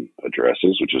 undecillion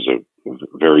addresses, which is a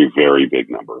very, very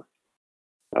big number.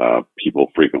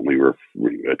 People frequently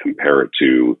compare it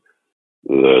to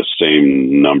the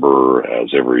same number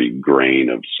as every grain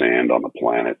of sand on the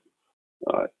planet.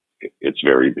 It's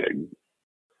very big.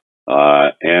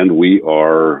 And we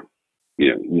are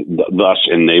thus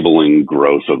enabling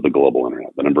growth of the global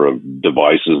internet, the number of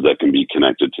devices that can be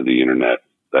connected to the internet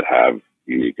that have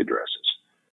unique addresses.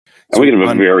 And we can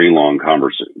have a very long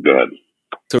conversation. Go ahead.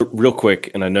 So real quick,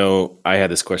 and I know I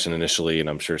had this question initially, and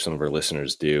I'm sure some of our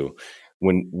listeners do.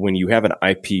 When you have an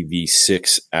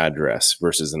IPv6 address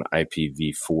versus an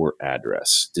IPv4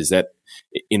 address,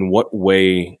 in what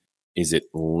way is it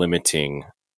limiting,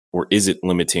 or is it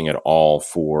limiting at all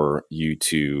for you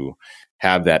to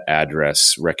have that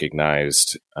address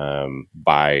recognized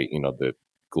by the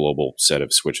global set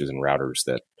of switches and routers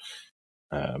that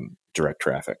direct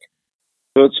traffic?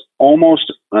 So it's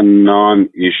almost a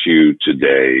non-issue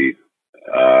today.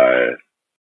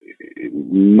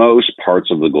 Most parts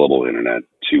of the global internet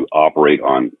to operate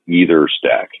on either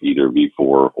stack, either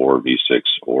v4 or v6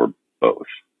 or both.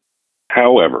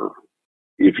 However,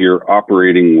 if you're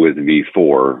operating with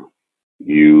v4,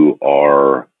 you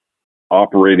are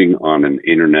operating on an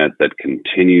internet that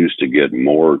continues to get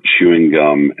more chewing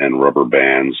gum and rubber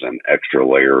bands and extra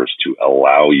layers to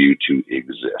allow you to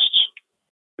exist,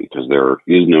 because there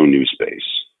is no new space.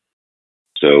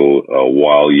 So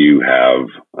while you have,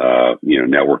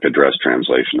 network address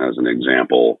translation as an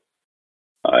example,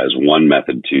 as one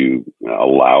method to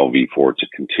allow v4 to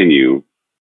continue.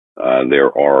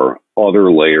 There are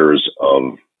other layers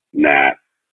of NAT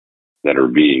that are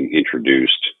being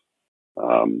introduced.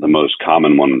 The most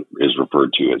common one is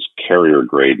referred to as carrier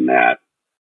grade NAT,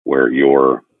 where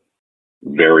your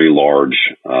very large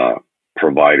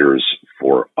providers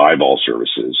for eyeball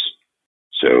services,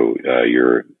 so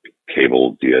your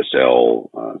cable, DSL,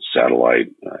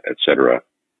 satellite, etc.,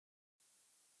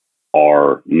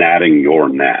 are natting your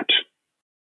NAT,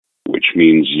 which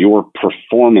means your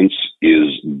performance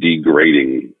is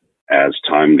degrading as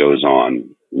time goes on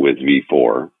with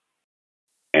v4,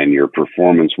 and your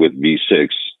performance with v6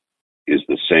 is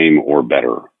the same or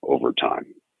better over time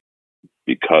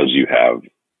because you have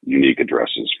unique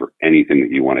addresses for anything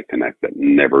that you want to connect that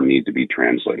never need to be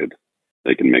translated.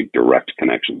 They can make direct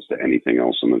connections to anything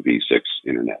else on the v6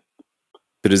 internet.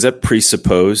 So does that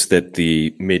presuppose that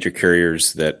the major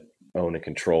carriers that own and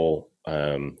control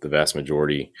the vast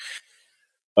majority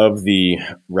of the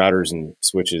routers and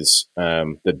switches,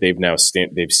 that they've now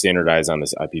they've standardized on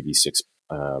this IPv6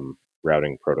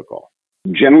 routing protocol?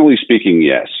 Generally speaking,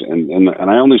 yes. And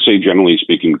I only say generally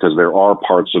speaking because there are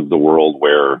parts of the world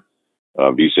where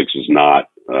v6 is not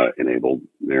enabled.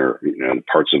 There are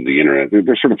parts of the internet.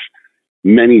 There's sort of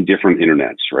many different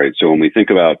internets, right? So when we think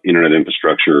about internet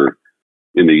infrastructure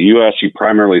in the U.S., you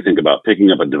primarily think about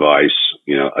picking up a device,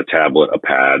 a tablet, a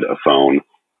pad, a phone,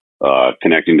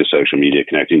 connecting to social media,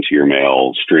 connecting to your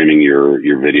mail, streaming your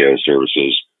video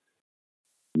services.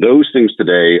 Those things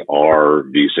today are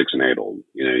v6 enabled.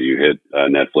 You hit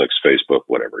Netflix, Facebook,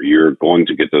 whatever. You're going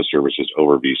to get those services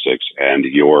over v6, and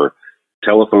your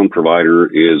telephone provider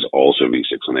is also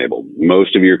v6 enabled.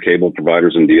 Most of your cable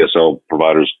providers and DSL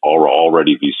providers are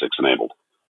already v6 enabled.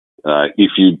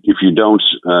 If you don't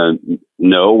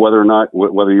know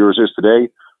whether yours is today,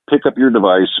 pick up your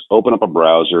device, open up a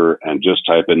browser, and just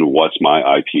type in "what's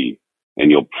my IP,"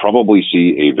 and you'll probably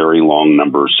see a very long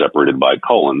number separated by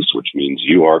colons, which means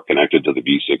you are connected to the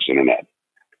v6 internet.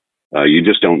 You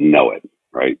just don't know it,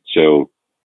 right? So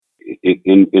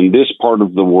in this part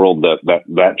of the world,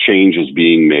 that change is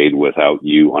being made without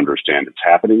you understand it's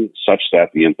happening, such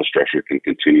that the infrastructure can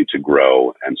continue to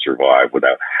grow and survive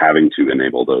without having to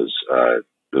enable those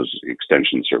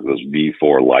extension services, those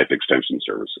v4 life extension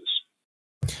services.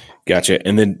 Gotcha.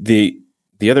 And then the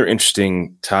other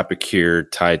interesting topic here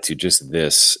tied to just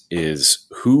this is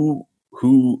who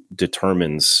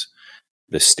determines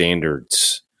the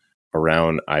standards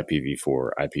around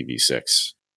IPv4,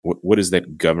 IPv6? What is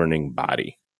that governing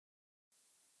body?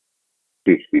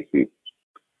 Boy,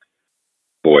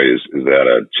 is that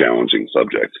a challenging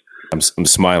subject. I'm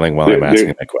smiling while I'm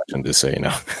asking that question, just so you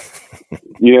know.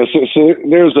 Yeah, so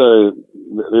there's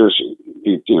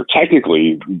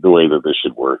technically the way that this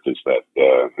should work is that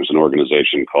there's an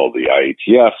organization called the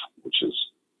IETF, which is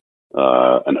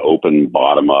an open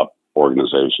bottom-up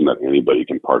organization that anybody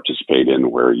can participate in,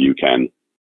 where you can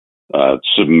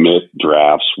submit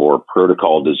drafts for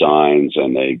protocol designs,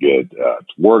 and they get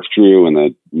worked through, and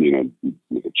they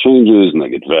make changes, and they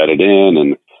get vetted in,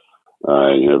 and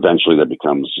eventually that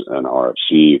becomes an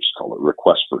RFC. It's called a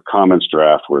request for comments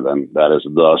draft, where then that is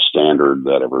the standard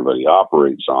that everybody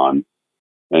operates on,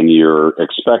 and you're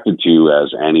expected to,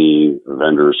 as any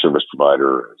vendor, service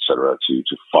provider, et cetera,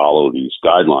 to follow these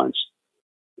guidelines.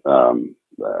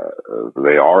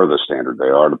 They are the standard. They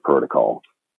are the protocol.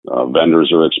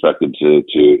 Vendors are expected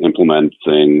to implement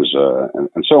things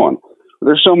and so on.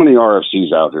 There's so many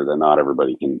RFCs out there that not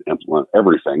everybody can implement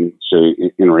everything. So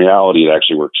in reality, it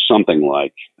actually works something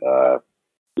like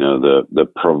the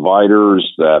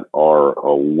providers that are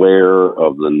aware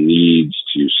of the needs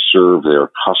to serve their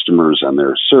customers and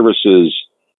their services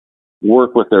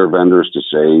work with their vendors to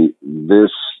say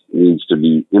this needs to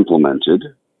be implemented.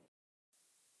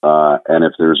 And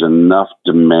if there's enough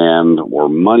demand or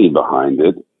money behind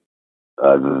it,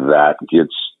 that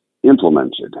gets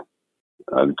implemented,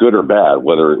 good or bad,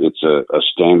 whether it's a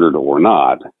standard or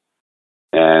not.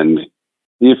 And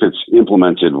if it's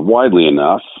implemented widely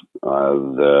enough,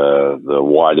 the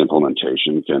wide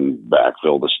implementation can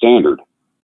backfill the standard.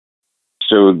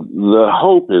 So the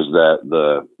hope is that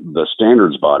the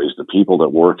standards bodies, the people that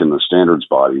work in the standards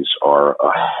bodies, are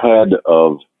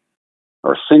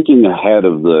thinking ahead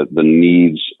of the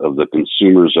needs of the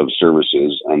consumers of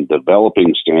services and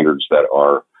developing standards that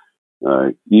are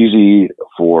easy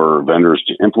for vendors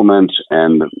to implement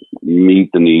and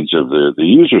meet the needs of the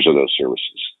users of those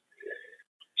services.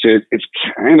 So it's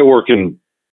kind of working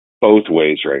both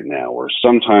ways right now, where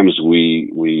sometimes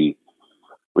we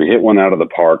we hit one out of the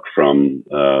park from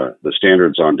the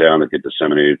standards on down that get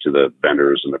disseminated to the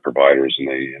vendors and the providers, and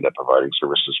they end up providing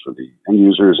services for the end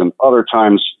users. And other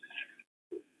times,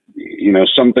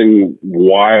 something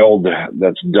wild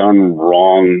that's done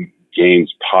wrong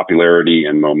gains popularity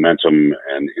and momentum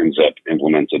and ends up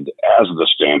implemented as the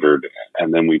standard.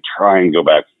 And then we try and go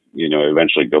back,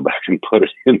 eventually go back and put it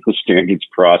in the standards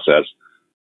process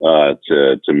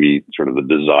to meet sort of the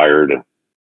desired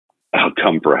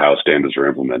outcome for how standards are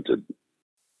implemented.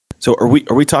 So are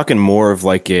we talking more of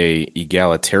like a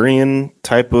egalitarian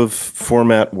type of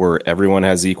format where everyone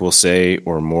has equal say,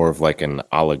 or more of like an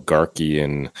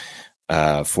oligarchian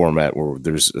format where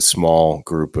there's a small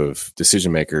group of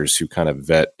decision makers who kind of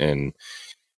vet and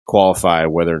qualify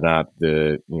whether or not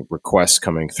the requests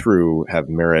coming through have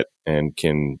merit and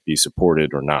can be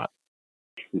supported or not?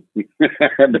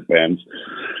 It depends.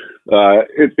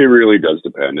 It really does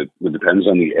depend. It depends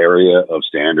on the area of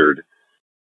standard.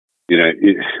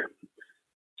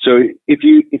 So if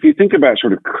you think about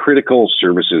sort of critical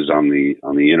services on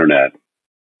the internet,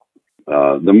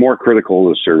 the more critical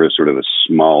the service, sort of the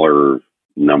smaller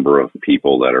number of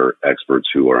people that are experts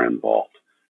who are involved.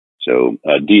 So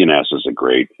DNS is a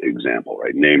great example,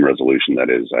 right? Name resolution. That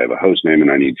is, I have a host name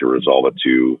and I need to resolve it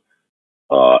to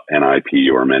an IP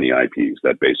or many IPs,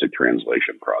 that basic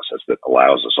translation process that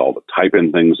allows us all to type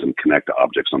in things and connect to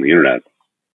objects on the internet.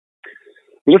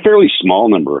 There's a fairly small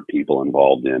number of people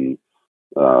involved in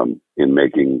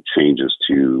making changes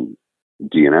to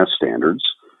DNS standards,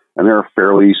 and there are a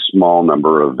fairly small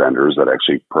number of vendors that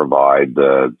actually provide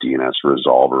the DNS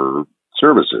resolver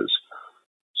services.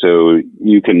 So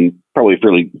you can probably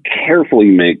fairly carefully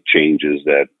make changes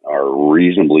that are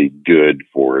reasonably good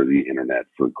for the internet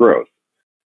for growth.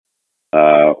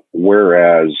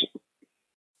 Whereas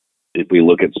if we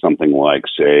look at something like,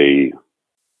 say,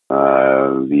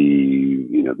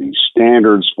 the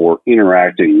standards for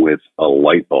interacting with a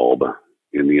light bulb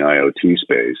in the IoT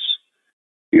space,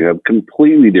 you have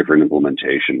completely different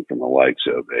implementation from the likes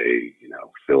of a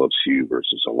Philips Hue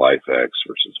versus a LifeX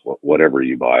versus whatever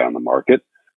you buy on the market.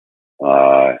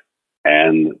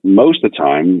 And most of the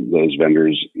time, those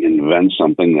vendors invent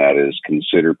something that is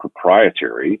considered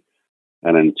proprietary.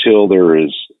 And until there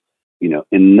is,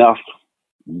 enough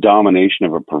domination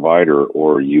of a provider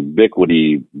or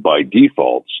ubiquity by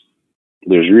default,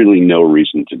 there's really no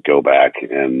reason to go back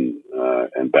and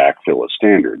backfill a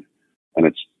standard. And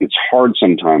it's hard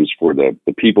sometimes for the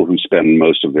people who spend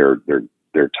most of their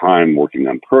time working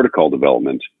on protocol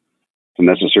development to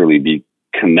necessarily be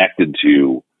connected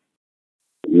to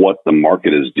what the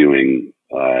market is doing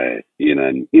in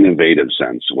an innovative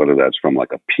sense, whether that's from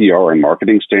like a PR and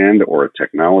marketing stand or a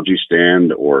technology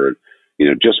stand, or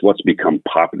just what's become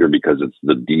popular because it's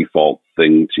the default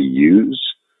thing to use.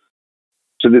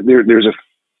 So that there's a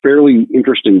fairly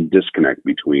interesting disconnect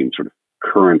between sort of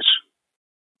current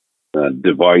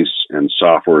device and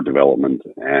software development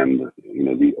and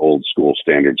the old school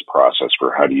standards process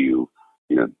for how do you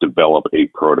develop a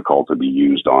protocol to be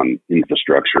used on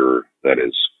infrastructure that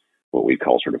is what we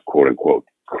call sort of quote unquote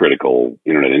critical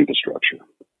internet infrastructure.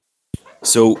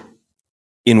 So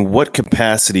in what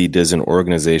capacity does an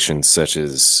organization such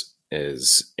as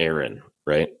ARIN,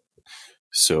 right?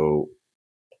 So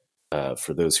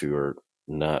for those who are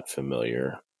not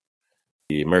familiar,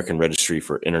 the American Registry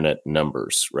for Internet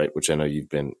Numbers, right, which I know you've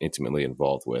been intimately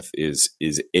involved with, is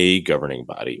a governing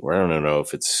body, or I don't know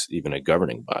if it's even a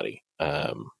governing body,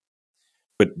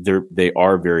 but they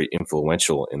are very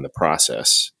influential in the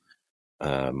process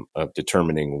of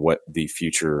determining what the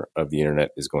future of the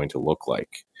internet is going to look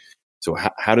like. So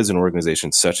how does an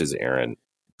organization such as ARIN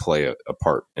play a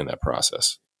part in that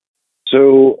process?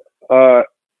 So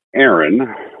ARIN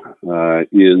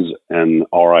is an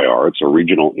RIR. It's a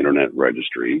regional internet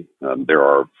registry. There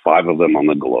are 5 of them on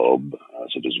the globe.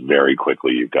 So just very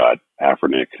quickly, you've got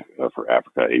AFRINIC for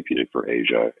Africa, APNIC for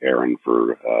Asia, ARIN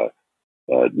for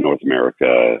North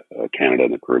America, Canada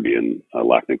and the Caribbean,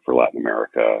 LACNIC for Latin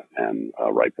America, and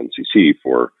RIPE NCC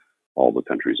for all the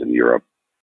countries in Europe.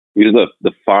 These are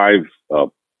the 5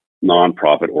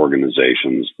 nonprofit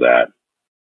organizations that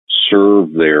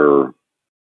serve their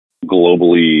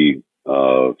globally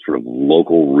sort of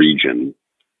local region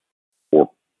for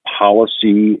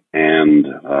policy and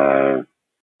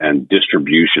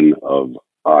distribution of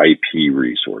IP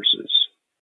resources.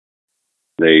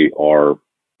 They are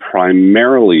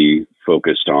primarily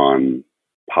focused on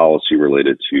policy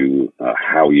related to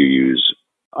how you use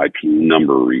IP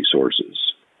number resources,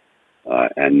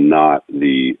 and not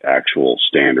the actual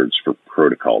standards for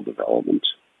protocol development.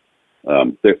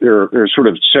 There are sort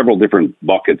of several different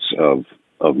buckets of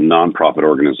of nonprofit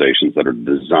organizations that are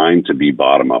designed to be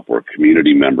bottom up, where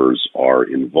community members are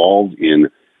involved in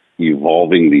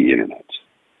evolving the internet.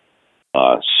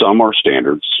 Some are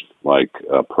standards, like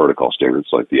protocol standards,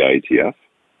 like the IETF.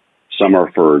 Some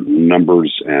are for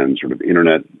numbers and sort of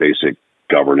internet basic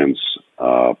governance,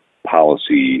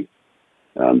 policy.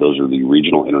 Those are the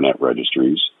regional internet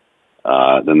registries.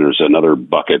 Then there's another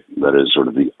bucket that is sort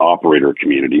of the operator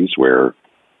communities, where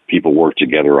people work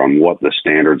together on what the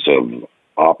standards of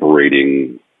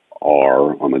operating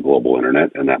are on the global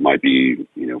internet, and that might be,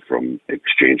 from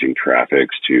exchanging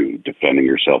traffics to defending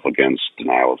yourself against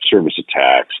denial of service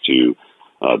attacks to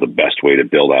the best way to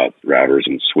build out routers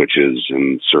and switches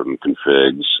and certain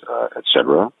configs, et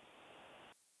cetera.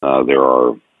 There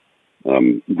are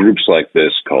groups like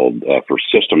this called for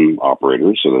system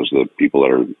operators. So those are the people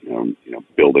that are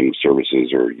building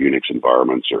services or Unix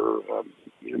environments or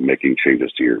making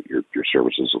changes to your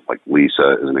services. Like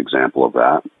Lisa is an example of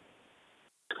that.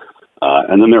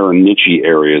 And then there are niche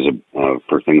areas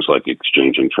for things like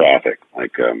exchanging traffic,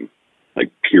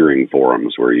 like peering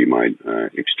forums where you might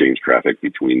exchange traffic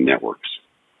between networks.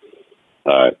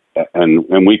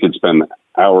 And we could spend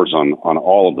hours on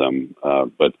all of them,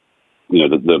 but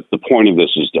the point of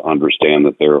this is to understand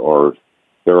that there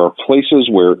are places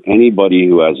where anybody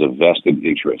who has a vested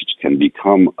interest can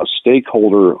become a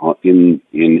stakeholder in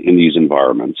these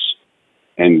environments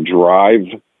and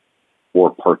drive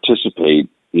or participate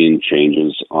in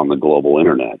changes on the global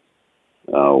internet.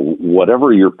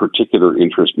 Whatever your particular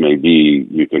interest may be,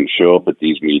 you can show up at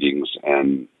these meetings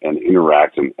and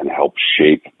interact and help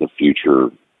shape the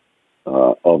future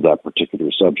of that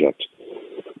particular subject.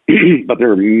 But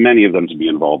there are many of them to be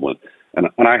involved with. And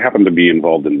I happen to be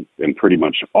involved in pretty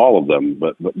much all of them,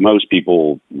 but most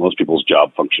people's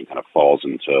job function kind of falls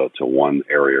into one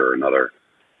area or another.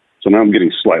 So now I'm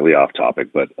getting slightly off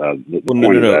topic, but the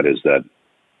point of that is that,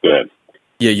 go ahead.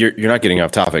 Yeah, you're not getting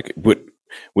off topic.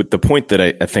 With the point that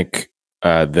I think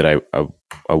that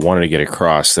I wanted to get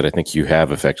across, that I think you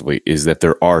have effectively, is that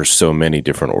there are so many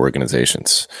different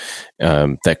organizations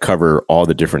that cover all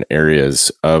the different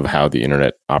areas of how the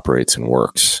internet operates and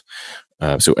works.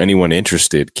 So anyone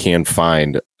interested can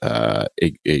find a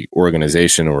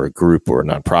organization or a group or a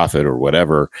nonprofit or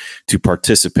whatever to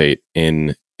participate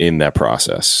in that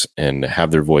process and have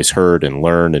their voice heard and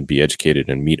learn and be educated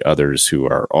and meet others who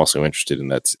are also interested in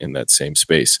that same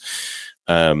space.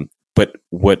 But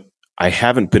what I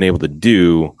haven't been able to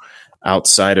do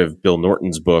outside of Bill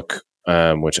Norton's book,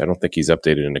 which I don't think he's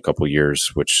updated in a couple of years,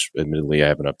 which admittedly I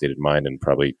haven't updated mine in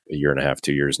probably a year and a half,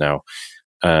 2 years now,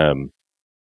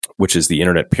 which is the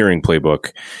Internet Peering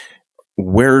Playbook.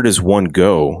 Where does one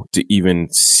go to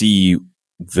even see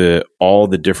all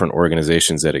the different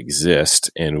organizations that exist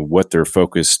and what they're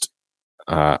focused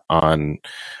on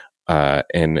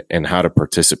and how to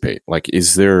participate? Like,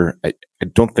 is there? I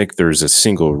don't think there's a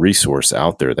single resource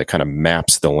out there that kind of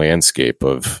maps the landscape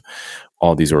of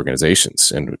all these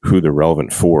organizations and who they're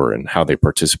relevant for and how they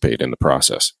participate in the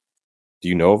process. Do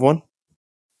you know of one?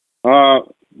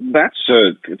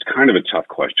 It's kind of a tough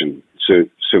question.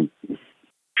 So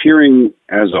peering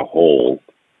as a whole,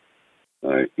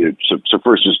 so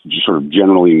first just sort of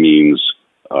generally means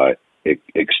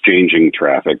exchanging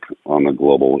traffic on the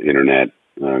global internet,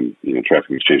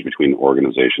 traffic exchange between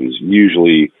organizations,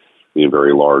 usually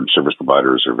very large service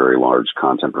providers or very large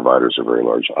content providers or very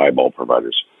large eyeball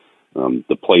providers.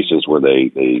 The places where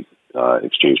they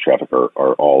exchange traffic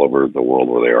are all over the world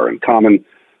where they are in common,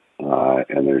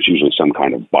 and there's usually some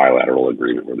kind of bilateral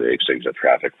agreement where they exchange that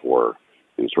traffic for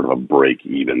sort of a break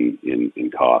even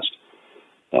in cost.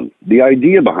 The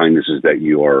idea behind this is that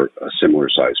you are a similar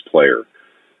sized player.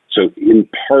 So in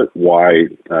part why,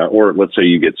 or let's say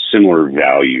you get similar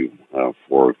value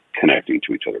for connecting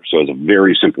to each other. So as a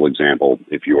very simple example,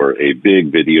 if you are a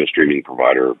big video streaming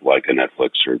provider like a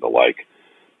Netflix or the like,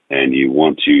 and you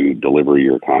want to deliver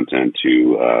your content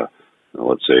to,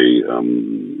 let's say,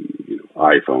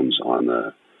 iPhones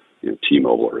on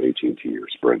T-Mobile or AT&T or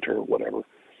Sprint or whatever,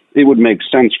 it would make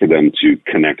sense for them to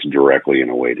connect directly in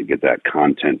a way to get that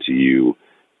content to you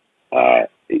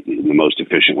in the most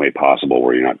efficient way possible,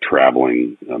 where you're not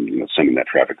traveling, sending that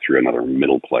traffic through another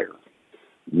middle player.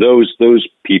 Those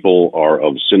people are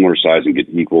of similar size and get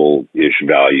equal-ish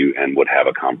value and would have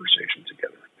a conversation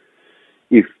together.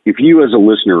 If you as a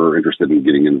listener are interested in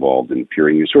getting involved in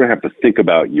peering, you sort of have to think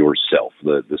about yourself,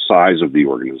 the size of the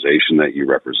organization that you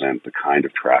represent, the kind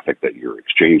of traffic that you're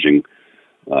exchanging,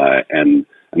 and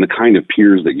the kind of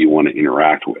peers that you want to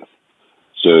interact with.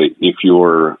 So if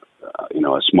you're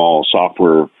a small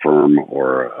software firm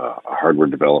or a hardware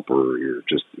developer, you're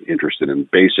just interested in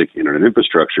basic internet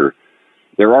infrastructure,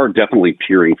 there are definitely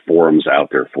peering forums out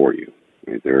there for you.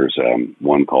 Right? There's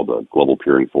one called the Global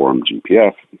Peering Forum,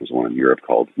 GPF. There's one in Europe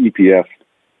called EPF.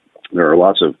 There are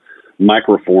lots of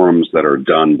micro forums that are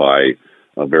done by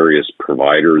various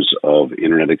providers of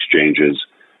internet exchanges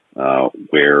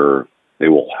where they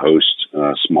will host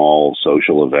small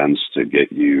social events to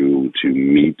get you to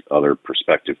meet other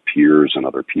prospective peers and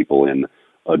other people in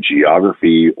a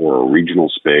geography or a regional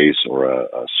space or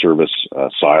a service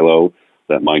silo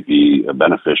that might be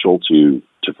beneficial to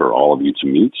for all of you to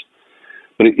meet.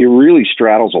 But it really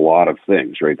straddles a lot of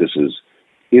things, right? This is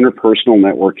interpersonal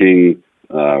networking,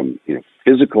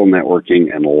 physical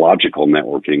networking, and logical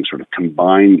networking sort of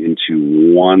combined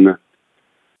into one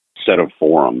set of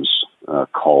forums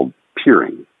called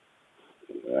peering.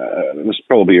 This is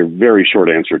probably a very short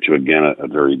answer to, again, a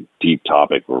very deep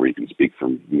topic where we can speak for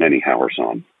many hours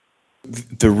on.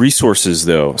 The resources,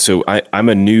 though, so I'm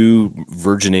a new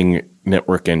burgeoning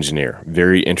network engineer,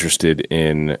 very interested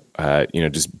in,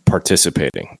 just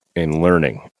participating and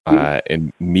learning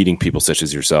and meeting people such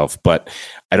as yourself, but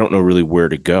I don't know really where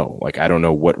to go. Like, I don't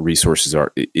know what resources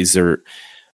are. Is there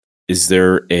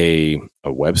a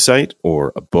website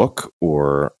or a book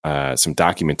or some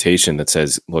documentation that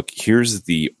says, look, here's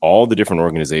all the different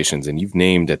organizations, and you've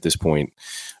named at this point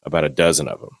about a dozen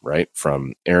of them, right?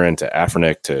 From ARIN to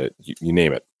Afrinic to you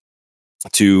name it,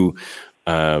 to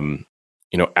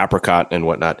Apricot and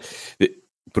whatnot.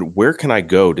 But where can I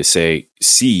go to say,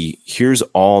 see, here's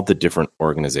all the different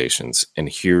organizations, and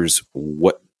here's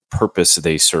what purpose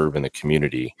they serve in the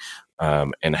community,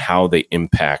 and how they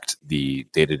impact the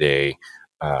day-to-day,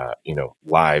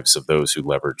 lives of those who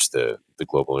leverage the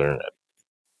global internet?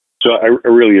 So I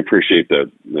really appreciate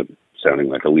that sounding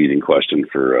like a leading question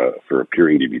for a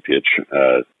peering DB pitch.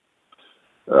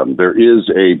 There is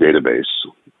a database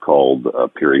called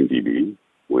Peering DB,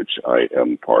 which I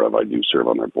am part of. I do serve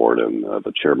on their board and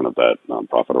the chairman of that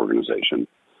nonprofit organization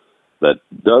that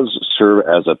does serve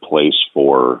as a place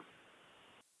for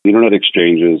internet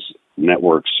exchanges,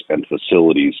 networks, and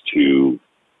facilities to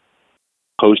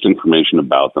post information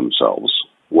about themselves,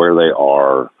 where they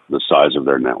are, the size of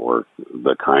their network,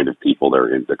 the kind of people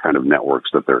they're in, the kind of networks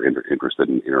that they're interested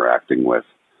in interacting with.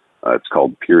 It's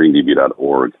called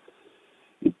peeringdb.org.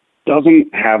 It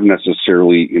doesn't have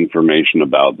necessarily information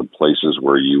about the places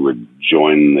where you would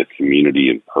join the community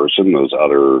in person, those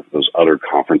other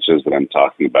conferences that I'm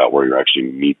talking about where you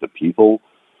actually meet the people.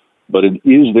 But it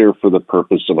is there for the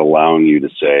purpose of allowing you to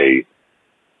say,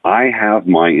 I have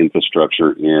my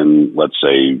infrastructure in, let's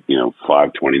say,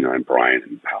 529 Bryant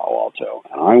in Palo Alto,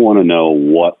 and I want to know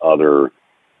what other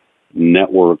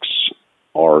networks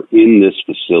are in this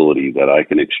facility that I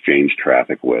can exchange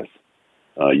traffic with.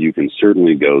 You can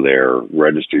certainly go there,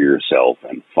 register yourself,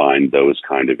 and find those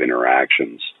kind of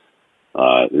interactions.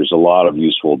 There's a lot of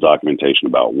useful documentation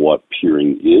about what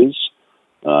peering is,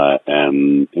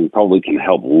 and probably can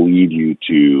help lead you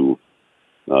to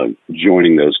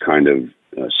joining those kind of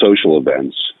social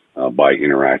events by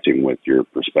interacting with your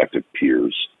prospective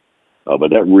peers. But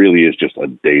that really is just a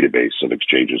database of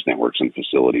exchanges, networks, and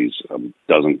facilities.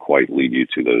 Doesn't quite lead you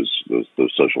to those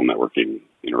social networking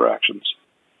interactions.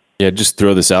 Yeah, just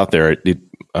throw this out there.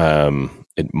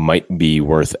 It might be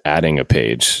worth adding a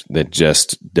page that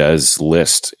just does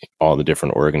list all the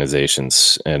different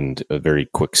organizations and a very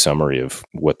quick summary of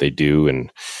what they do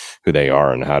and who they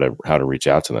are and how to reach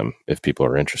out to them if people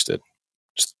are interested.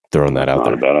 Just throwing that out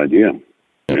there. Not a bad idea.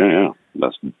 Yeah,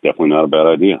 that's definitely not a bad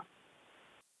idea.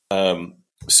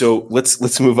 So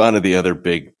let's move on to the other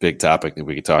big topic that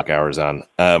we could talk hours on,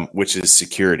 which is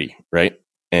security, right?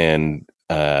 And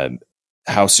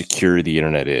how secure the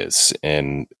internet is,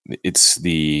 and it's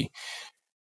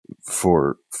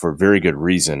for very good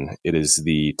reason. It is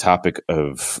the topic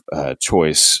of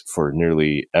choice for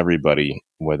nearly everybody,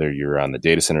 whether you're on the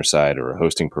data center side or a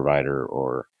hosting provider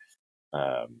or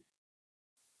a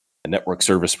network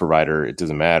service provider. It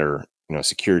doesn't matter.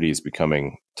 Security is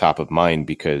becoming top of mind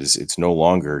because it's no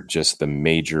longer just the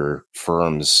major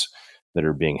firms that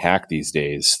are being hacked these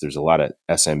days. There's a lot of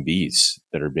SMBs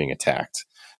that are being attacked.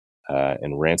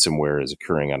 And ransomware is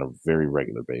occurring on a very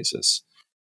regular basis.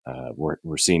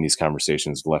 We're seeing these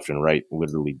conversations left and right,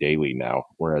 literally daily now,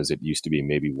 whereas it used to be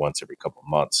maybe once every couple of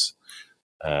months.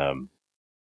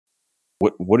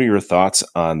 What are your thoughts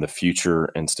on the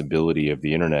future and stability of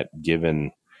the internet,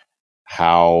 given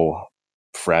how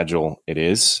fragile it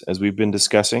is, as we've been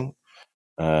discussing,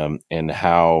 and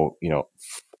how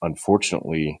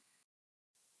unfortunately,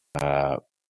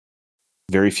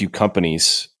 very few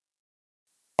companies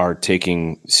are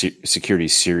taking security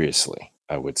seriously,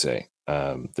 I would say.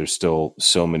 There's still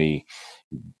so many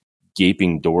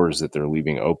gaping doors that they're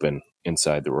leaving open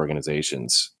inside their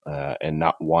organizations, and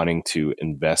not wanting to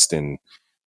invest in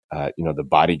the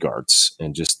bodyguards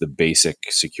and just the basic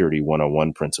security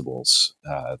 101 principles,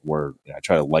 where I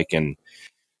try to liken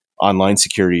online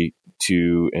security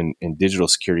to and digital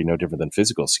security no different than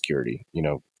physical security.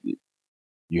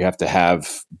 You have to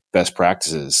have best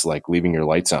practices like leaving your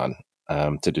lights on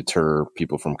to deter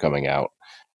people from coming out,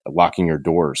 locking your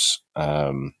doors,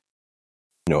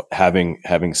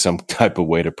 having some type of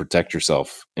way to protect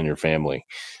yourself and your family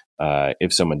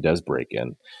if someone does break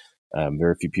in.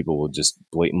 Very few people will just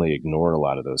blatantly ignore a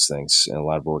lot of those things, and a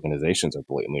lot of organizations are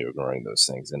blatantly ignoring those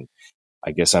things. And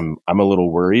I guess I'm a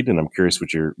little worried, and I'm curious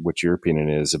what your opinion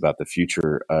is about the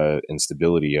future and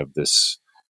stability of this,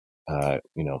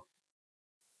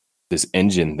 this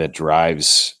engine that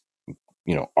drives,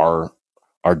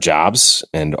 our jobs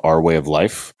and our way of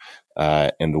life,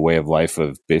 and the way of life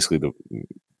of basically the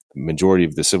majority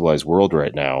of the civilized world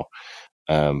right now,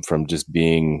 from just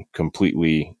being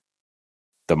completely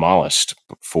demolished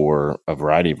for a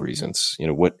variety of reasons.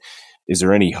 What is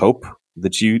there any hope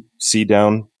that you see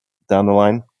down the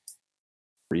line,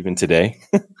 or even today?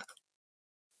 This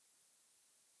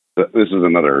is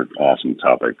another awesome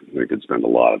topic we could spend a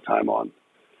lot of time on.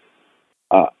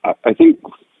 I think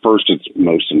first it's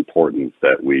most important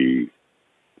that we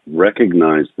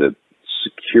recognize that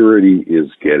security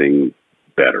is getting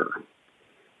better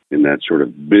in that sort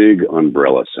of big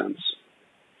umbrella sense.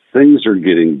 Things are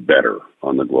getting better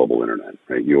on the global internet,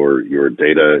 right? Your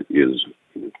data is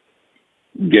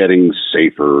getting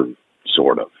safer,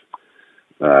 sort of.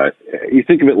 You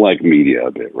think of it like media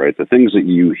a bit, right? The things that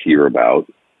you hear about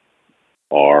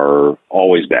are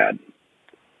always bad.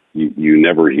 You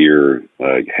never hear,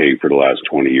 hey, for the last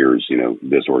 20 years,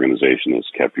 this organization has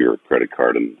kept your credit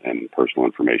card and personal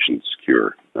information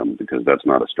secure, because that's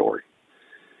not a story.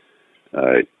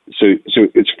 So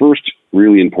it's first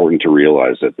really important to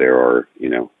realize that there are,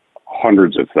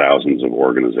 hundreds of thousands of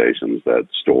organizations that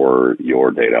store your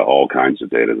data, all kinds of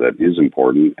data that is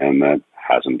important and that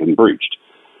hasn't been breached.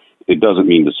 It doesn't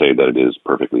mean to say that it is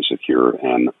perfectly secure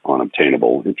and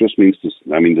unobtainable. It just means to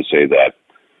say that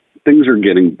things are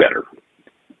getting better,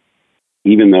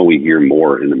 even though we hear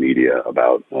more in the media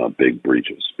about big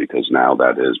breaches, because now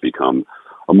that has become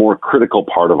a more critical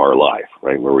part of our life,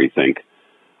 right? Where we think,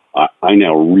 I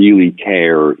now really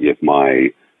care if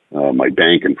my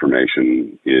bank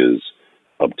information is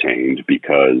obtained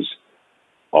because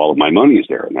all of my money is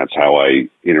there, and that's how I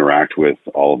interact with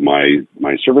all of my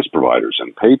service providers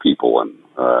and pay people.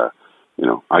 And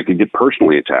I could get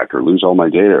personally attacked or lose all my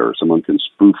data, or someone can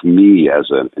spoof me as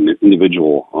an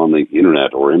individual on the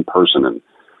internet or in person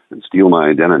and steal my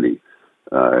identity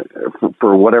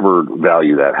for whatever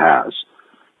value that has.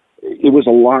 It was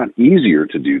a lot easier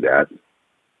to do that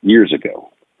years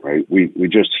ago, right? We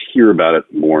just hear about it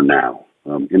more now.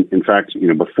 In fact,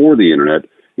 before the internet,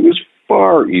 it was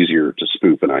far easier to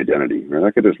spoof an identity, right?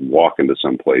 I could just walk into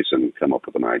some place and come up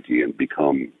with an ID and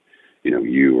become,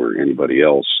 you or anybody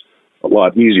else a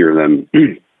lot easier than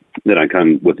I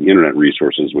can with the internet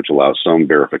resources, which allows some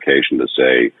verification to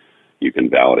say you can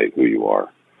validate who you are.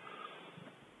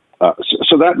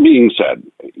 So that being said,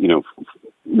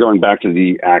 going back to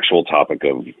the actual topic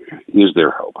of, is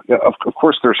there hope? Yeah, of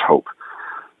course there's hope.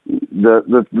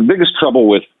 The biggest trouble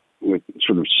with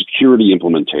sort of security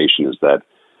implementation is that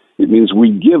it means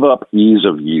we give up ease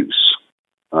of use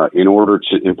in order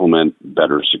to implement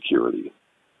better security.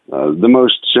 The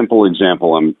most simple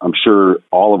example I'm sure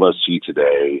all of us see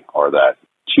today are that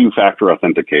two-factor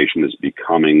authentication is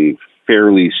becoming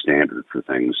fairly standard for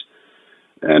things.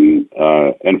 And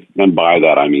by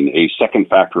that, I mean a second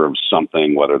factor of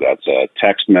something, whether that's a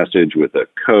text message with a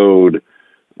code,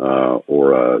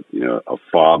 or a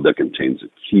fob that contains a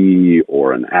key,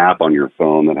 or an app on your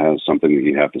phone that has something that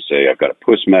you have to say, I've got a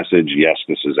push message, yes,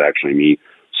 this is actually me.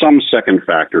 Some second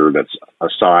factor that's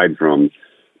aside from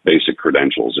basic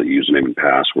credentials, a username and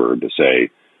password, to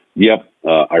say, yep,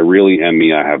 I really am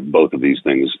me, I have both of these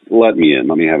things, let me in,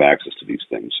 let me have access to these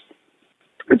things.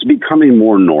 It's becoming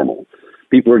more normal.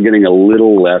 People are getting a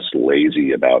little less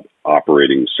lazy about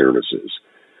operating services,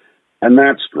 and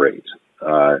that's great.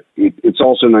 It's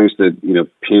also nice that,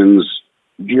 PINs,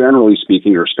 generally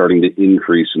speaking, are starting to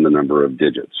increase in the number of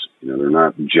digits. They're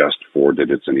not just 4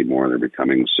 digits anymore. They're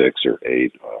becoming 6 or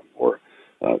 8, or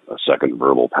a second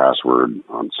verbal password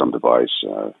on some device,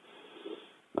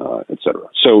 et cetera.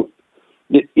 So,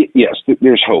 yes,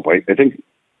 there's hope. I think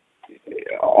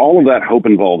all of that hope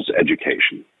involves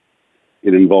education.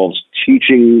 It involves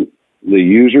teaching the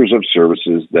users of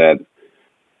services that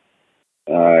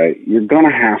you're going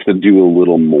to have to do a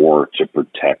little more to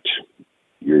protect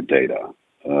your data.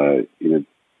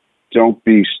 don't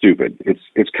be stupid.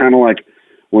 It's kind of like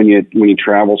when you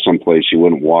travel someplace, you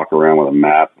wouldn't walk around with a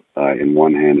map in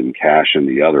one hand and cash in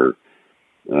the other.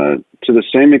 To the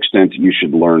same extent, you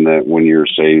should learn that when you're,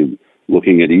 say,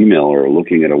 looking at email or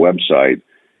looking at a website,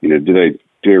 do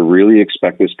they really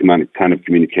expect this kind of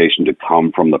communication to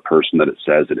come from the person that it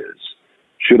says it is?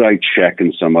 Should I check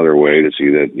in some other way to see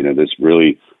that,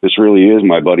 this really is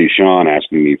my buddy Sean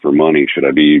asking me for money? Should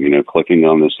I be, clicking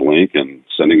on this link and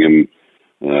sending him,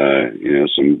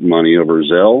 some money over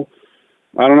Zelle?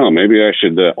 I don't know. Maybe I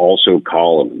should also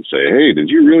call him and say, hey, did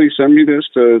you really send me this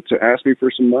to ask me for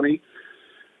some money?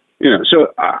 So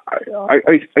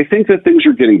I think that things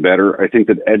are getting better. I think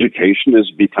that education is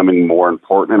becoming more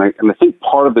important. And I think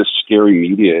part of this scary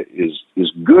media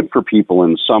is good for people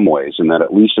in some ways, in that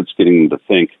at least it's getting them to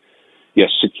think, yes,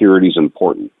 security is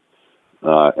important.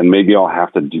 And maybe I'll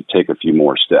have to take a few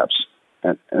more steps.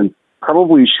 And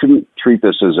probably shouldn't treat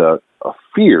this as a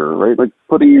fear, right? Like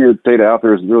putting your data out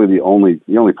there is really the only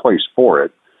place for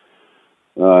it.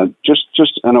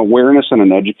 Just an awareness and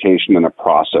an education and a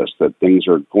process that things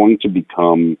are going to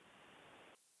become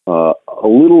a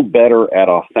little better at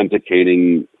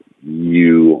authenticating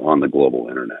you on the global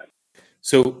internet.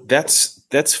 So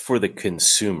that's for the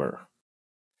consumer.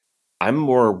 I'm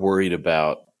more worried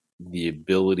about the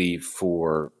ability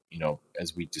for,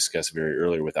 as we discussed very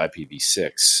earlier with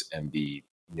IPv6 and the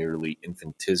nearly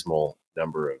infinitesimal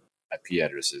number of IP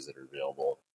addresses that are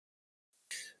available,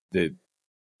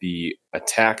 the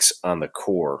attacks on the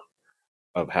core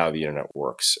of how the internet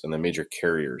works and the major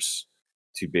carriers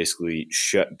to basically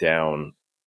shut down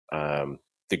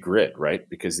the grid, right?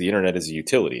 Because the internet is a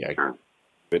utility. I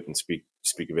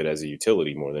speak of it as a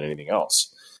utility more than anything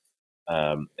else.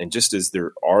 And just as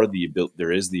there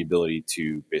is the ability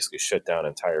to basically shut down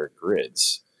entire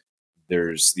grids,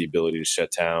 there's the ability to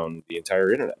shut down the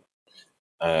entire internet.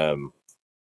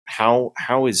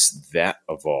 How is that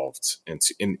evolved?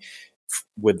 And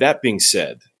with that being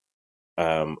said,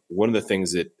 one of the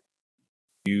things that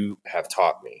you have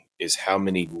taught me is how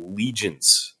many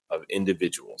legions of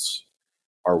individuals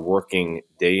are working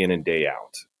day in and day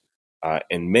out,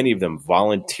 and many of them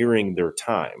volunteering their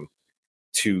time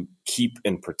to keep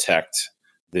and protect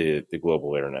the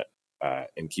global internet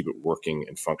and keep it working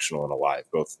and functional and alive,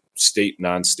 both state,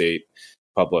 non-state,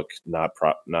 public, not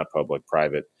public,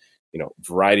 private,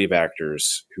 variety of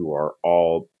actors who are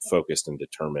all focused and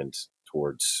determined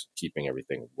towards keeping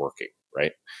everything working,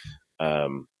 right?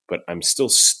 But I'm still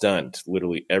stunned.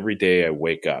 Literally every day I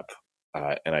wake up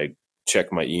and I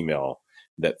check my email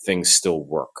that things still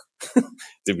work.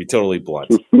 To be totally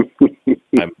blunt,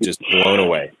 I'm just blown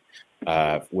away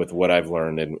with what I've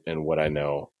learned and what I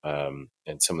know,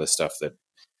 and some of the stuff that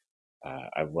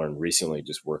I've learned recently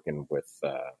just working with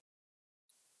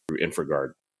through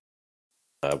InfraGard,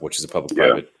 which is a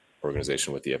public-private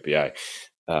organization with the FBI.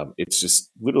 It's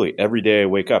just literally every day I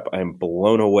wake up, I'm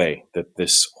blown away that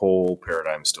this whole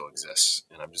paradigm still exists.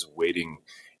 And I'm just waiting.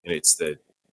 And it's I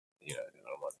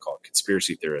don't want to call it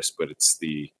conspiracy theorist, but it's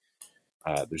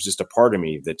there's just a part of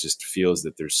me that just feels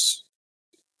that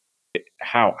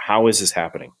how is this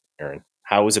happening, Aaron?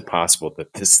 How is it possible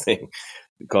that this thing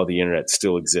called the internet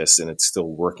still exists and it's still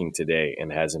working today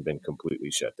and hasn't been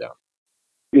completely shut down?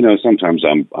 Sometimes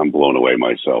I'm blown away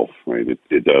myself, right?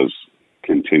 It does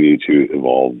continue to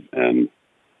evolve, and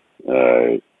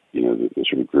the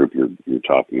sort of group you're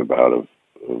talking about of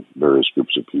various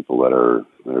groups of people that are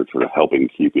sort of helping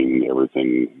keeping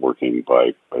everything working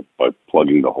by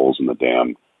plugging the holes in the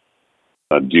dam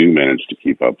do manage to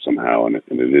keep up somehow, and it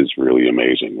is really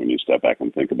amazing when you step back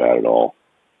and think about it all.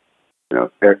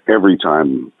 Every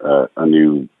time a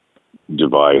new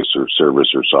device or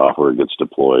service or software gets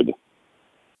deployed,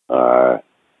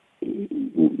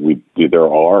 there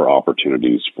are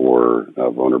opportunities for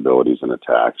vulnerabilities and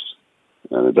attacks,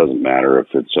 and it doesn't matter if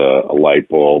it's a light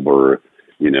bulb or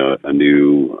a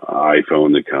new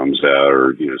iPhone that comes out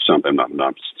or something. I'm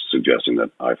not suggesting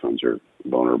that iPhones are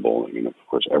vulnerable. I mean, of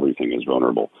course, everything is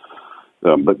vulnerable,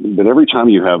 but every time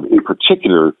you have, in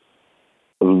particular,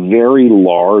 a very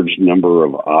large number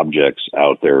of objects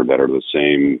out there that are the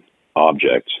same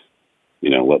object.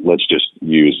 Let's just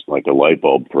use like a light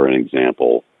bulb for an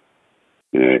example.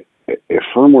 A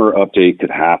firmware update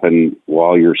could happen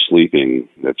while you're sleeping.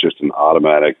 That's just an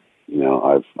automatic.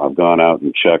 I've gone out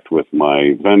and checked with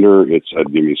my vendor. It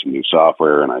said, give me some new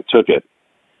software, and I took it.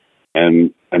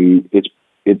 And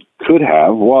it could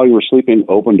have, while you were sleeping,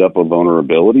 opened up a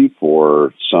vulnerability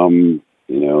for some,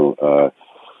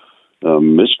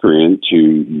 miscreant to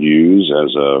use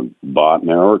as a bot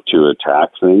network to attack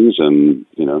things. And,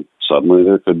 suddenly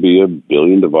there could be 1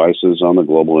 billion devices on the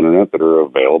global internet that are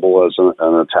available as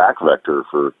an attack vector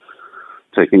for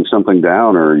taking something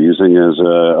down or using as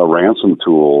a ransom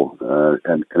tool.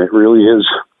 And it really is,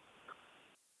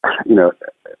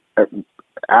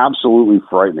 absolutely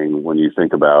frightening when you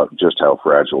think about just how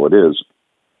fragile it is.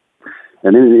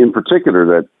 And in particular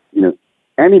that,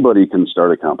 anybody can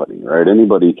start a company, right?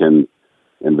 Anybody can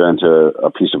invent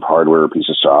a piece of hardware, a piece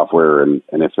of software. And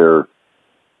if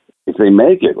they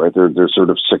make it, right, they're sort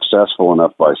of successful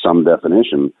enough by some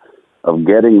definition of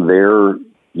getting their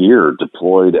gear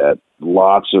deployed at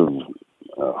lots of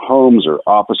homes or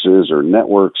offices or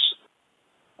networks,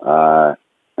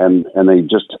 and they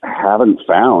just haven't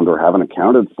found or haven't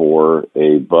accounted for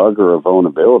a bug or a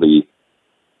vulnerability.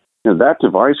 That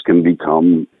device can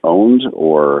become owned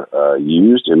or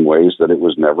used in ways that it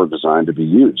was never designed to be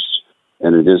used,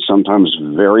 and it is sometimes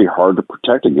very hard to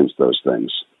protect against those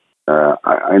things.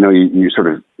 I know you sort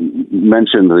of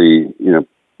mentioned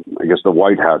the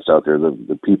White Hats out there,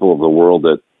 the people of the world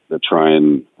that try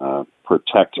and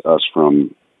protect us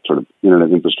from sort of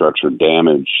internet infrastructure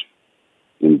damage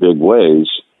in big ways.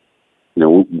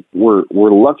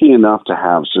 We're lucky enough to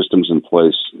have systems in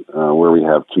place where we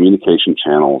have communication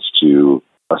channels to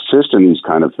assist in these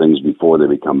kind of things before they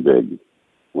become big.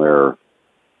 Where,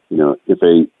 if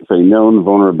a known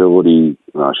vulnerability,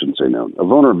 I shouldn't say known, a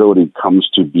vulnerability comes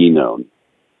to be known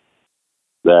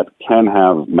that can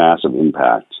have massive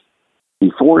impact,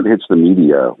 before it hits the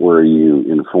media, where you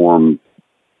inform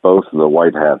both the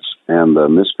white hats and the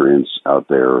miscreants out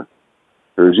there,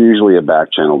 there's usually a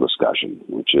back channel discussion,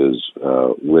 which is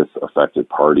with affected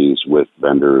parties, with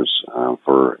vendors,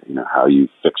 for how you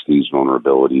fix these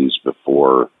vulnerabilities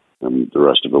before the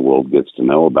rest of the world gets to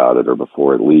know about it or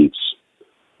before it leaks.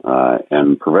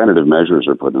 And preventative measures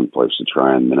are put in place to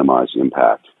try and minimize the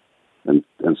impact. And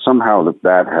somehow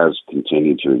that has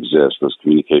continued to exist. Those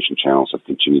communication channels have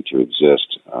continued to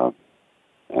exist,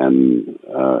 and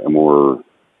we're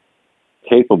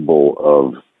capable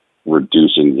of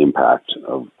reducing the impact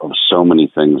of so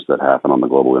many things that happen on the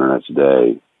global internet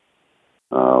today,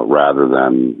 rather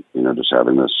than just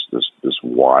having this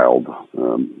wild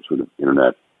sort of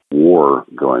internet war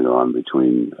going on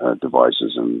between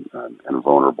devices and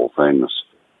vulnerable things.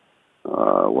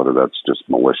 Whether that's just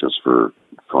malicious for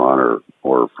fun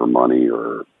or for money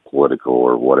or political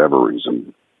or whatever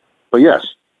reason. But yes,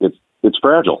 it's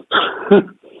fragile.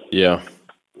 Yeah.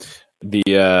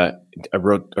 I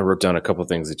wrote down a couple of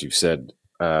things that you've said.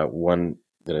 One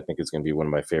that I think is going to be one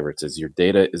of my favorites is your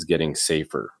data is getting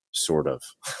safer, sort of.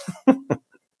 I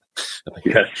think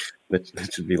Yes.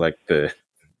 that should be like the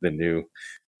new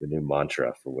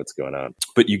mantra for what's going on.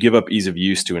 But you give up ease of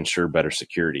use to ensure better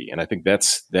security, and I think that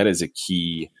is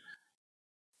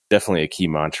definitely a key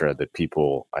mantra that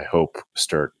people, I hope,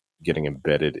 start getting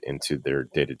embedded into their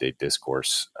day-to-day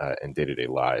discourse and day-to-day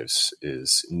lives,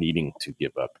 is needing to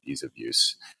give up ease of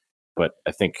use. But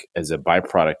I think as a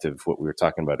byproduct of what we were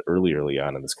talking about early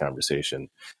on in this conversation,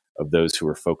 of those who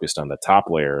are focused on the top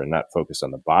layer and not focused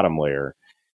on the bottom layer,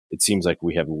 it seems like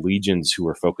we have legions who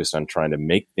are focused on trying to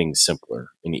make things simpler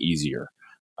and easier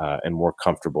and more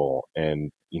comfortable,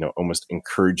 and almost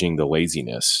encouraging the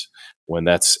laziness, when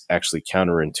that's actually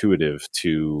counterintuitive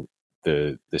to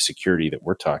the security that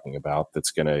we're talking about, that's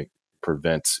going to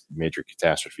prevent major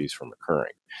catastrophes from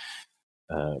occurring.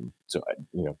 So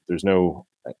there's no,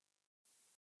 I'm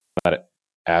not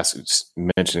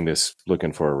mentioning this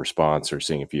looking for a response or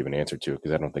seeing if you have an answer to it,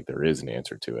 because I don't think there is an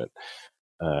answer to it,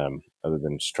 other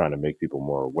than just trying to make people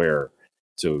more aware.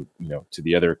 So, to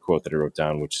the other quote that I wrote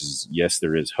down, which is, yes,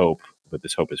 there is hope, but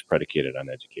this hope is predicated on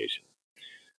education.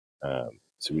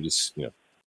 So we just,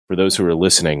 for those who are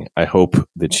listening, I hope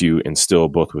that you instill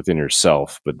both within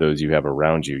yourself, but those you have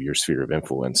around you, your sphere of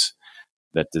influence,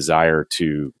 that desire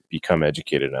to become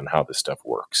educated on how this stuff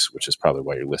works, which is probably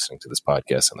why you're listening to this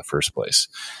podcast in the first place.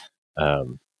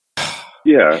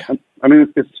 Yeah. I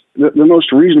mean, it's the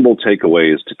most reasonable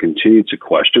takeaway is to continue to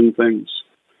question things,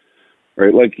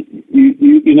 right? Like,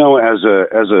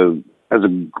 as a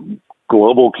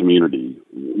global community,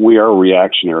 we are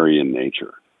reactionary in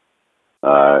nature.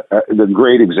 The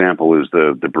great example is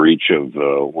the breach of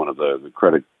one of the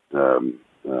credit,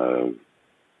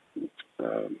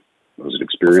 was it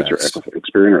Experian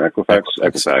or Equifax?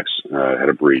 Equifax had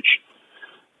a breach.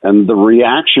 And the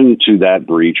reaction to that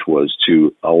breach was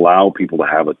to allow people to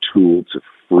have a tool to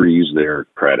freeze their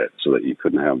credit so that you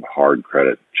couldn't have hard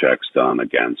credit checks done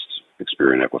against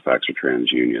Experian, Equifax, or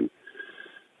TransUnion.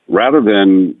 Rather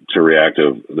than to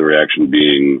the reaction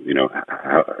being,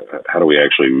 how do we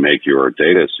actually make your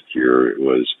data secure? It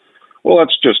was, well,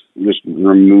 let's just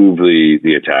remove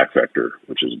the attack vector,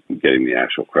 which is getting the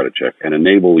actual credit check, and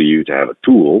enable you to have a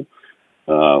tool,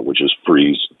 which is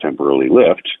freeze, temporarily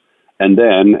lift, and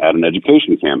then add an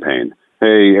education campaign.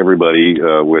 Hey, everybody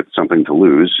with something to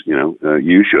lose,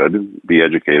 you should be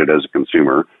educated as a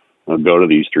consumer. Go to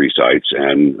these 3 sites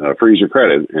and freeze your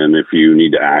credit. And if you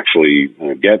need to actually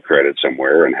get credit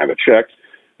somewhere and have it checked,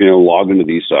 log into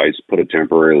these sites, put a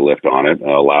temporary lift on it,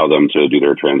 allow them to do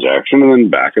their transaction, and then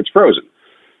back it's frozen.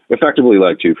 Effectively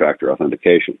like 2-factor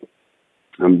authentication.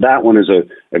 That one is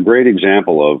a great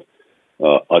example of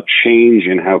a change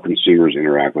in how consumers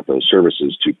interact with those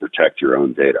services to protect your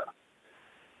own data.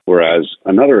 Whereas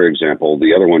another example,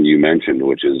 the other one you mentioned,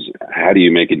 which is how do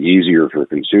you make it easier for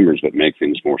consumers but make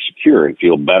things more secure and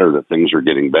feel better that things are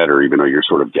getting better even though you're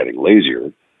sort of getting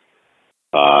lazier.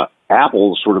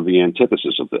 Apple is sort of the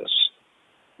antithesis of this.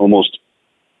 Almost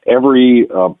every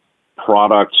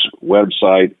product,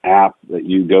 website, app that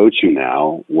you go to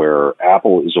now where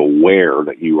Apple is aware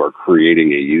that you are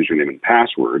creating a username and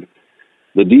password,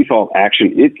 the default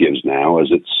action it gives now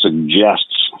is it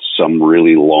suggests some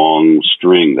really long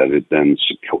string that it then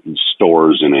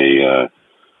stores in a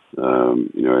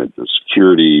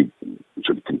security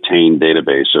sort of contained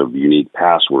database of unique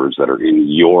passwords that are in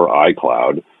your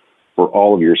iCloud for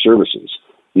all of your services.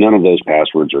 None of those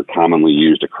passwords are commonly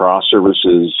used across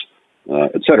services,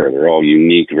 et cetera. They're all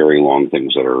unique, very long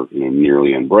things that are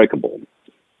nearly unbreakable.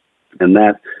 And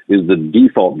that is the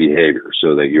default behavior,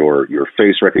 so that your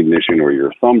face recognition or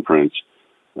your thumbprint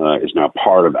is now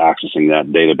part of accessing that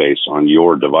database on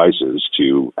your devices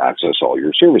to access all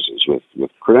your services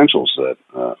with credentials that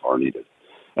are needed.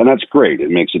 And that's great.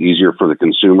 It makes it easier for the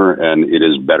consumer, and it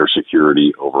is better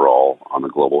security overall on the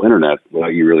global internet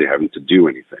without you really having to do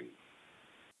anything.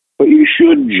 But you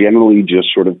should generally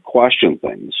just sort of question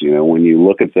things. When you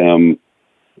look at them,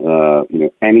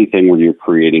 anything where you're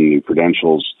creating new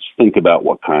credentials, think about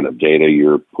what kind of data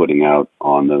you're putting out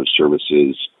on those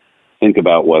services. Think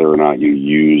about whether or not you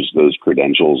use those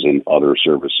credentials in other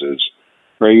services.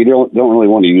 Right? You don't really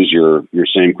want to use your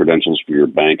same credentials for your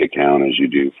bank account as you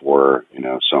do for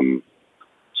some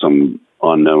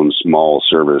unknown small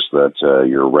service that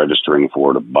you're registering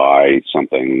for to buy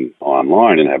something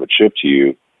online and have it shipped to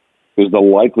you. Because the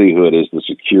likelihood is the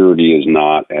security is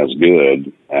not as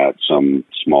good at some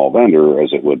small vendor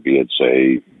as it would be at,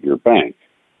 say, your bank.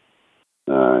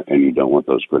 And you don't want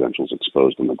those credentials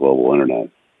exposed on the global internet.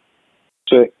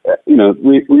 So,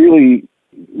 really,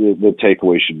 the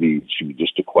takeaway should be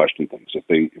just to question things. If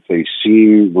they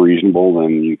seem reasonable,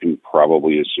 then you can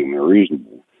probably assume they're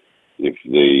reasonable. If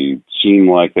they seem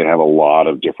like they have a lot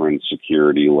of different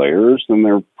security layers, then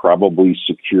they're probably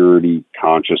security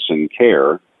conscious and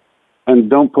care. And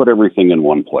don't put everything in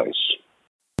one place.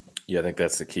 Yeah, I think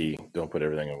that's the key. Don't put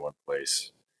everything in one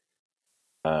place.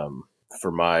 For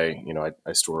my,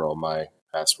 I store all my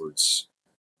passwords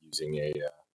using a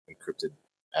encrypted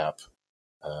app,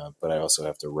 but I also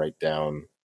have to write down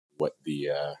what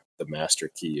the master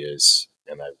key is,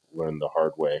 and I learned the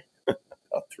hard way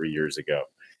about 3 years ago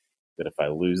that if I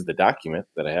lose the document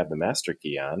that I have the master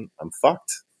key on, I'm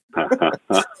fucked.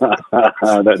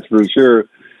 That's for sure.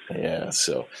 Yeah,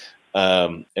 so.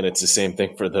 And it's the same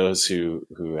thing for those who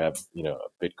have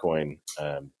Bitcoin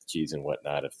keys and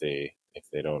whatnot. If they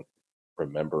don't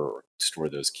remember or store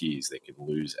those keys, they can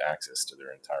lose access to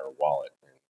their entire wallet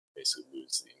and basically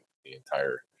lose the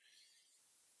entire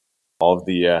all of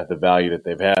the value that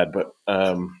they've had. But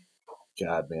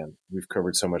God, man, we've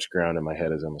covered so much ground in my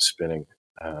head as I'm spinning,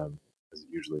 as it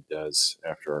usually does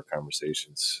after our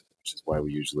conversations, which is why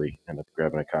we usually end up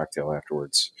grabbing a cocktail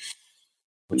afterwards.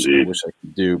 Which I wish I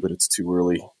could do, but it's too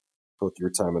early, both your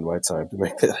time and my time, to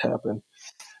make that happen.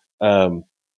 But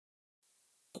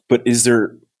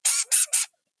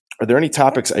are there any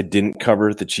topics I didn't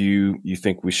cover that you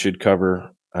think we should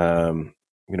cover?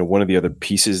 One of the other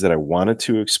pieces that I wanted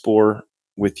to explore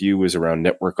with you was around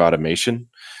network automation,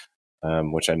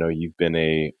 which I know you've been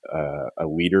a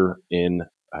leader in,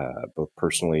 both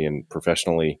personally and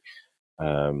professionally.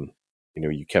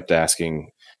 You kept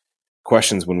asking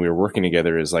questions when we were working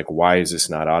together is like, why is this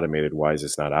not automated? Why is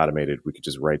this not automated? We could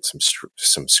just write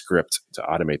some script to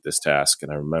automate this task.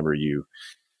 And I remember you,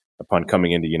 upon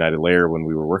coming into United Layer when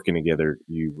we were working together,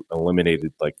 you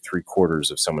eliminated like 3/4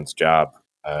 of someone's job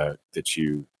that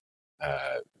you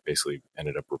basically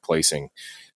ended up replacing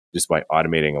just by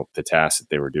automating the tasks that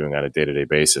they were doing on a day-to-day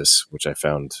basis, which I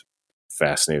found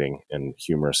fascinating and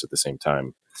humorous at the same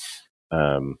time.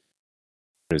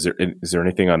 Is there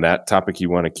anything on that topic you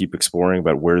want to keep exploring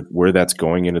about where that's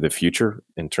going into the future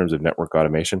in terms of network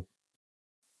automation?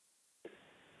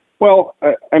 Well,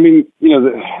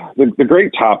 the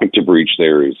great topic to breach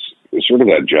there is sort of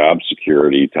that job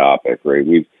security topic, right?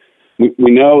 We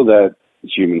know that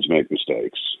humans make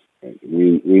mistakes. Right?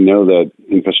 We know that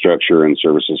infrastructure and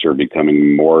services are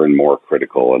becoming more and more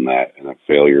critical, and that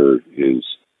failure is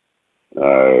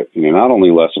not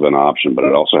only less of an option, but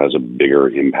it also has a bigger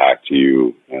impact to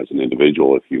you as an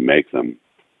individual if you make them.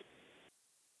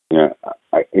 Yeah,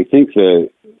 I think the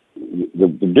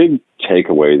big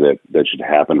takeaway that should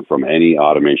happen from any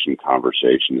automation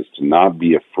conversation is to not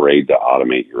be afraid to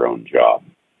automate your own job.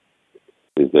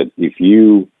 Is that if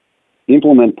you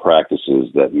implement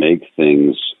practices that make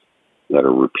things that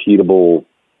are repeatable,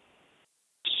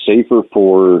 safer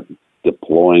for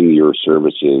deploying your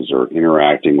services or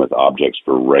interacting with objects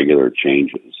for regular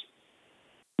changes,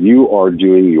 you are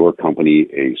doing your company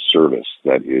a service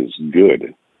that is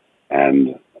good,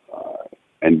 and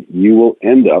you will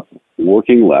end up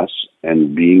working less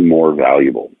and being more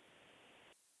valuable.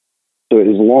 So as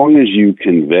long as you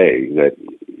convey that,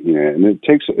 and it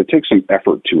takes some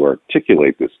effort to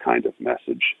articulate this kind of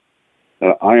message.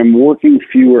 I am working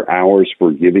fewer hours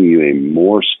for giving you a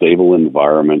more stable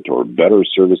environment or better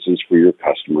services for your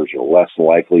customers or less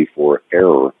likely for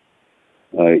error.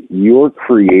 You're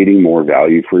creating more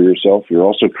value for yourself. You're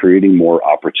also creating more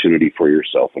opportunity for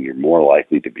yourself, and you're more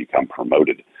likely to become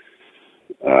promoted.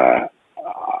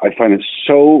 I find that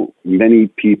so many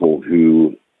people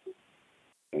who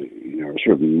are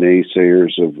sort of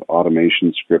naysayers of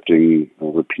automation, scripting,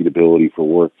 repeatability for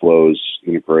workflows,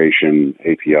 integration,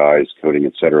 APIs, coding,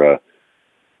 etc.,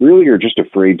 really are just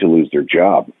afraid to lose their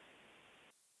job.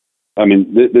 I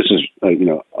mean, this is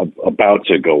about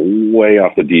to go way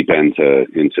off the deep end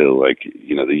into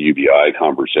the UBI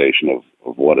conversation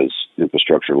of what does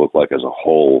infrastructure look like as a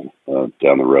whole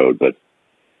down the road. But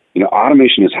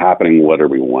automation is happening whether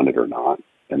we want it or not,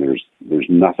 and there's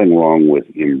nothing wrong with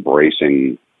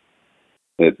embracing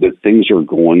that things are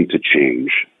going to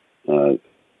change,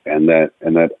 and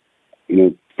that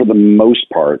for the most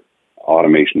part,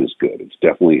 automation is good. It's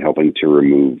definitely helping to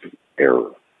remove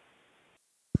error.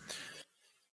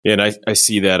 Yeah, and I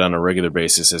see that on a regular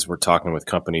basis as we're talking with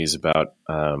companies about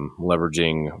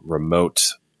leveraging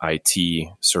remote IT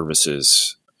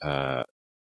services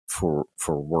for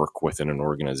work within an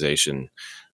organization,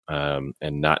 and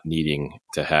not needing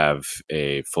to have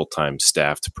a full-time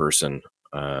staffed person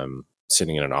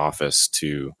sitting in an office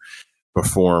to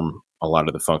perform a lot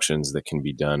of the functions that can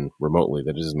be done remotely.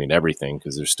 That doesn't mean everything,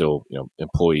 because there's still,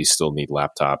 employees still need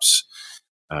laptops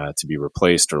to be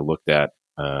replaced or looked at,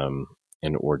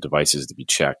 or devices to be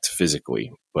checked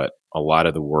physically. But a lot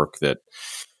of the work that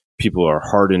people are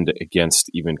hardened against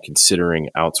even considering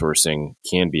outsourcing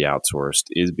can be outsourced,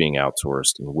 is being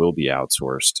outsourced, and will be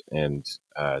outsourced. And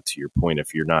to your point,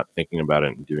 if you're not thinking about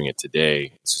it and doing it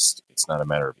today, it's not a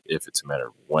matter of if, it's a matter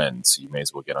of when. So you may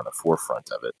as well get on the forefront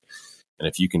of it. And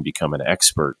if you can become an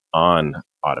expert on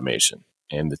automation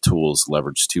and the tools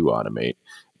leveraged to automate,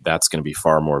 that's going to be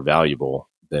far more valuable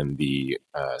than the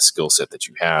skill set that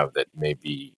you have that may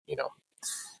be,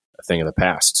 a thing of the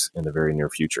past in the very near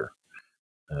future.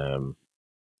 And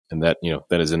that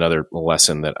is another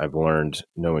lesson that I've learned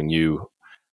knowing you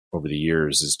over the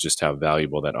years, is just how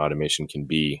valuable that automation can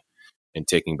be in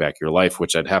taking back your life,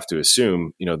 which I'd have to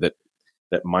assume,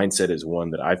 that mindset is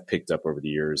one that I've picked up over the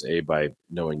years, by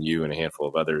knowing you and a handful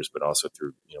of others, but also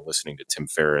through, listening to Tim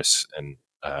Ferriss and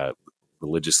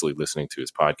religiously listening to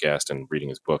his podcast and reading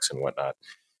his books and whatnot,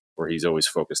 where he's always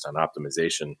focused on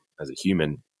optimization as a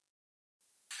human.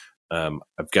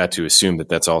 I've got to assume that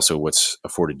that's also what's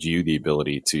afforded you the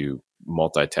ability to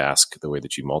multitask the way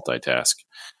that you multitask.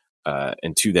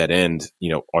 And to that end,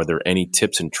 are there any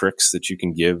tips and tricks that you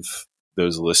can give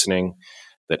those listening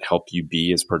that help you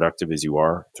be as productive as you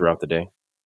are throughout the day?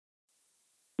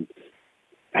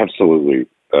 Absolutely.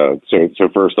 So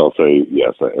first I'll say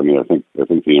yes. I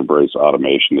think the embrace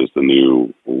automation is the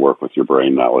new work with your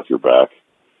brain, not with your back.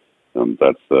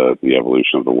 That's the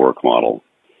evolution of the work model.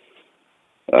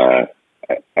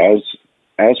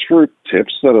 As for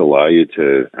tips that allow you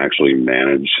to actually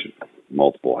manage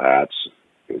multiple hats,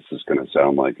 this is going to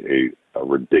sound like a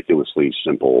ridiculously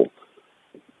simple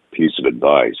piece of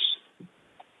advice,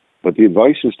 but the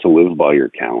advice is to live by your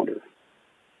calendar.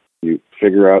 You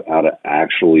figure out how to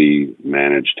actually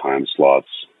manage time slots,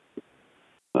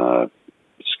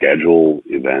 schedule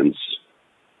events,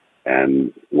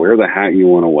 and wear the hat you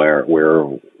want to wear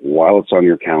while it's on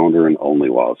your calendar and only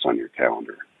while it's on your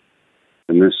calendar.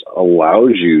 And this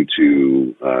allows you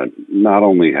to not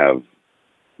only have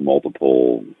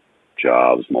multiple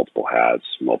jobs, multiple hats,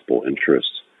 multiple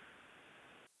interests,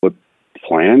 but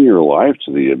plan your life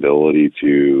to the ability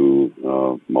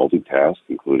to multitask,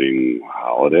 including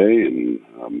holiday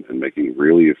and making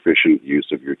really efficient use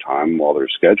of your time while they're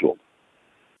scheduled.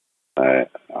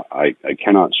 I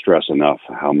cannot stress enough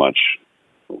how much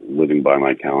living by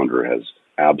my calendar has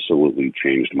absolutely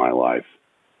changed my life.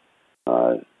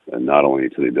 And not only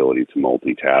to the ability to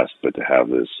multitask, but to have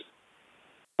this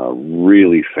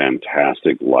really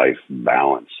fantastic life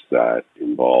balance that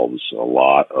involves a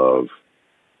lot of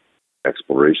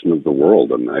exploration of the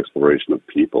world and exploration of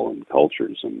people and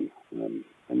cultures and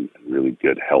really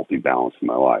good, healthy balance in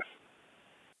my life.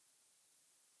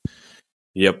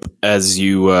 Yep. As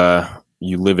you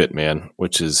live it, man,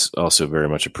 which is also very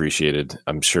much appreciated.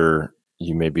 I'm sure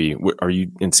you are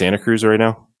you in Santa Cruz right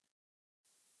now?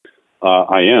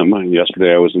 I am.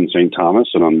 Yesterday I was in St. Thomas,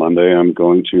 and on Monday I'm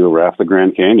going to raft the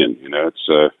Grand Canyon. It's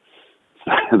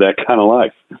that kind of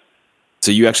life.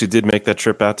 So you actually did make that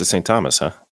trip out to St. Thomas,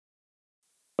 huh?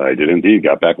 I did indeed.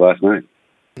 Got back last night.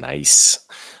 Nice.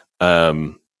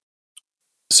 So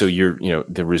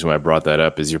the reason why I brought that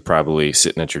up is you're probably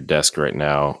sitting at your desk right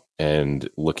now and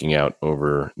looking out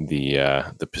over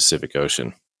the Pacific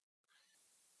Ocean.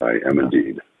 I am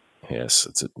indeed. Yes,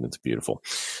 it's beautiful.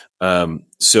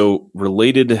 So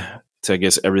related to, I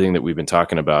guess, everything that we've been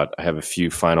talking about, I have a few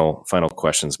final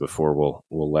questions before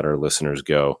we'll let our listeners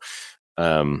go.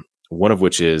 One of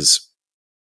which is,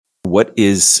 what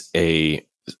is a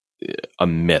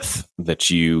myth that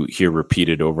you hear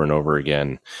repeated over and over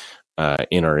again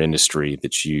in our industry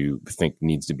that you think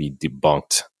needs to be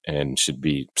debunked and should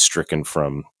be stricken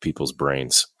from people's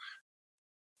brains?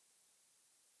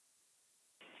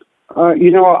 I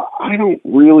don't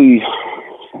really,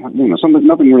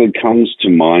 nothing really comes to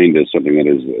mind as something that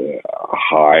is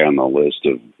high on the list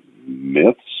of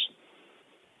myths.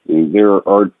 There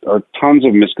are tons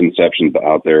of misconceptions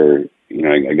out there.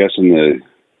 I guess in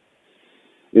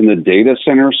the data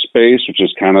center space, which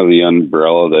is kind of the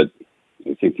umbrella that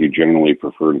I think you generally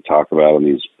prefer to talk about in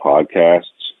these podcasts.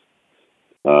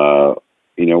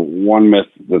 One myth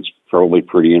that's probably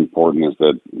pretty important is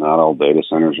that not all data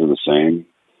centers are the same.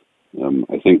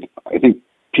 I think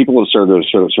people have sort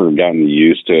of gotten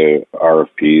used to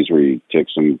RFPs where you tick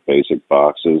some basic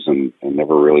boxes and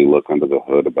never really look under the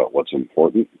hood about what's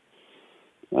important.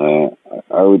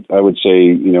 I would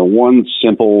say, one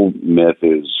simple myth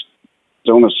is,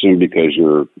 don't assume because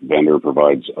your vendor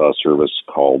provides a service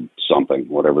called something,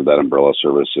 whatever that umbrella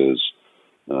service is,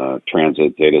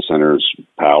 transit, data centers,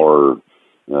 power,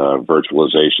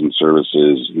 virtualization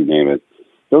services, you name it.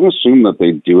 Don't assume that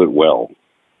they do it well.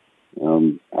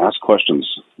 Ask questions,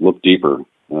 look deeper,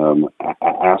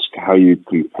 ask how you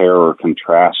compare or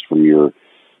contrast from your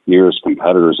nearest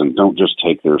competitors, and don't just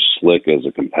take their slick as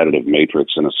a competitive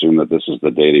matrix and assume that this is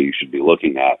the data you should be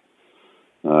looking at.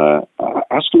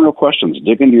 Ask some real questions,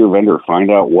 dig into your vendor,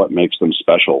 find out what makes them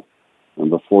special, and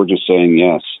before just saying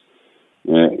yes.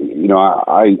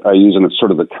 I use, and it's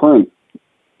sort of the current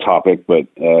topic, but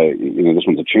this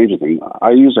one's a changing thing.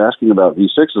 I use asking about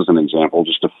V6 as an example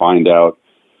just to find out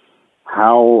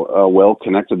how well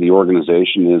connected the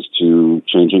organization is to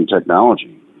changing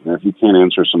technology. And if you can't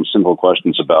answer some simple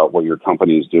questions about what your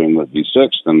company is doing with V6,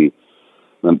 then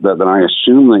I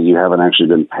assume that you haven't actually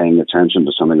been paying attention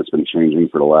to something that's been changing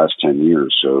for the last 10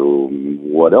 years. So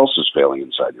what else is failing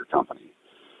inside your company?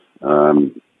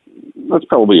 That's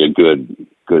probably a good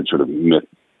sort of myth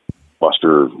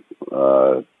buster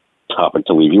topic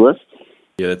to leave you with.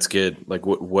 Yeah, that's good. Like,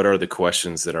 what are the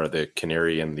questions that are the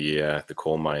canary in the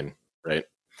coal mine, right?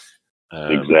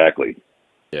 Exactly.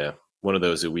 Yeah. One of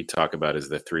those that we talk about is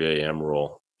the 3 a.m.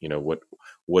 rule.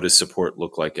 What does support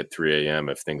look like at 3 a.m.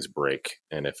 if things break?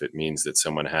 And if it means that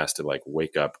someone has to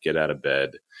wake up, get out of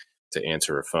bed to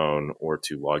answer a phone or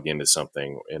to log into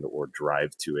something or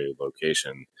drive to a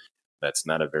location, that's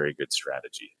not a very good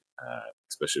strategy,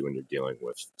 especially when you're dealing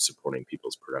with supporting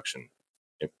people's production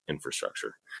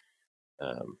infrastructure.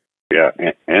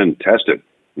 And test it.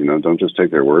 Don't just take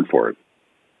their word for it.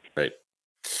 Right.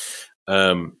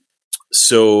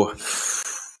 So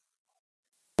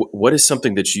what is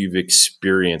something that you've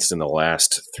experienced in the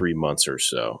last 3 months or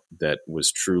so that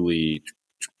was truly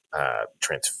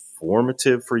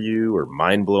transformative for you or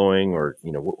mind-blowing, or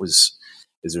is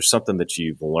there something that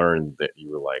you've learned that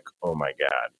you were like, oh my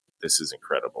God, this is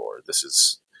incredible, or this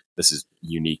is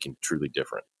unique and truly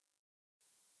different?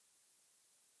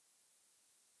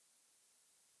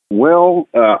 Well,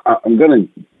 I'm going to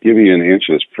give you an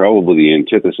answer that's probably the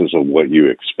antithesis of what you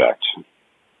expect,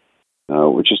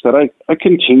 which is that I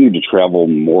continue to travel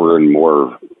more and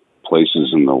more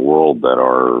places in the world that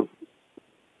are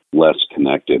less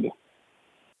connected.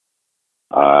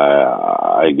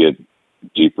 I get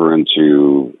deeper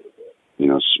into,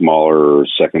 smaller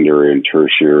secondary and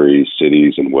tertiary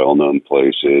cities and well-known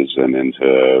places, and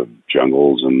into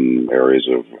jungles and areas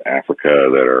of Africa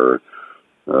that are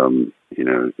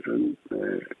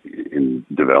in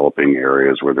developing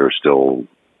areas where there's still,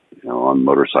 on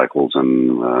motorcycles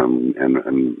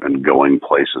and going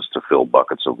places to fill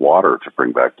buckets of water to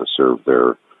bring back to serve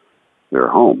their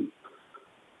home.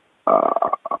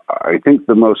 I think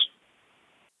the most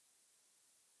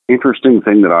interesting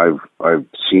thing that I've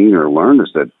seen or learned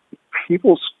is that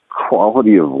people's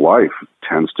quality of life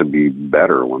tends to be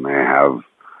better when they have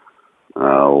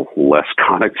less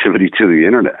connectivity to the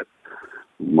internet.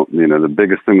 The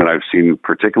biggest thing that I've seen,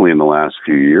 particularly in the last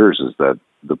few years, is that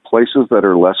the places that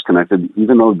are less connected,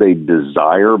 even though they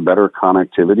desire better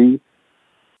connectivity,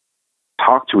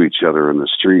 talk to each other in the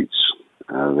streets.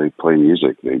 They play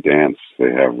music, they dance,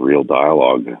 they have real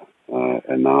dialogue,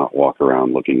 and not walk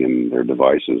around looking in their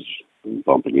devices and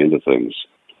bumping into things.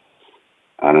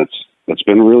 And it's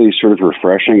been really sort of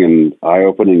refreshing and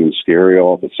eye-opening and scary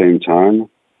all at the same time.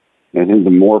 And I think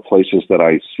the more places that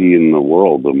I see in the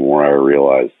world, the more I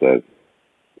realize that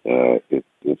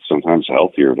it's sometimes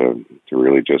healthier to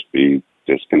really just be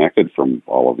disconnected from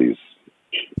all of these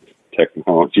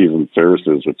technologies and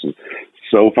services, which is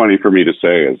so funny for me to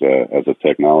say as a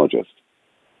technologist.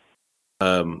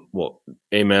 Well,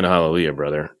 amen, hallelujah,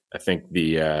 brother. I think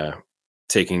the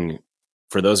taking,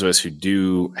 for those of us who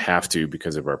do have to,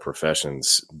 because of our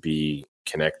professions, be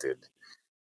connected,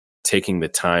 taking the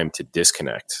time to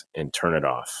disconnect and turn it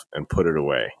off and put it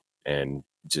away and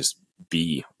just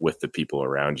be with the people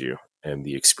around you and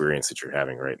the experience that you're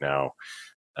having right now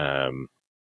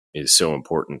is so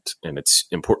important. And it's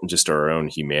important just to our own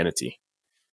humanity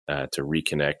to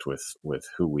reconnect with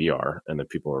who we are and the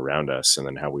people around us, and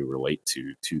then how we relate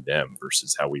to them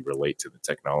versus how we relate to the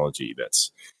technology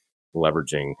that's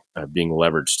being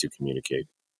leveraged to communicate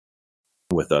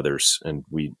with others. And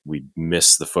we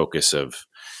miss the focus of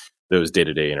those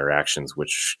day-to-day interactions,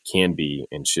 which can be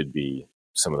and should be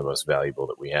some of the most valuable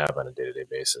that we have on a day-to-day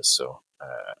basis. So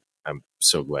I'm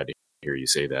so glad to hear you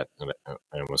say that. And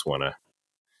I almost want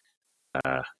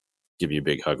to give you a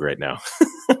big hug right now.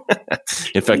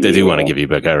 In fact, I do want to give you a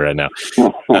big hug right now.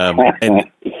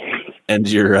 And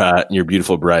your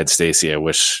beautiful bride, Stacy. I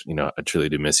wish, I truly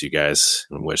do miss you guys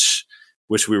and wish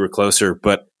we were closer.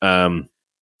 But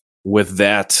with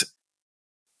that,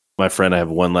 my friend, I have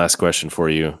one last question for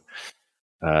you.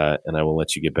 And I will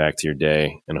let you get back to your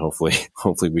day, and hopefully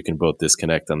we can both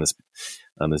disconnect on this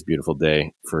beautiful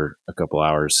day for a couple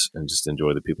hours and just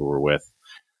enjoy the people we're with.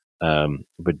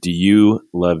 But do you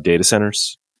love data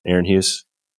centers, Aaron Hughes?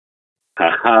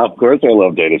 Of course I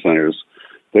love data centers.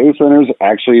 Data centers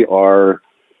actually are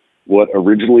what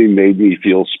originally made me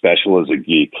feel special as a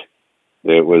geek.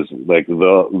 It was like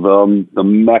the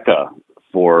mecca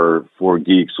for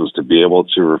geeks was to be able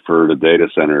to refer to data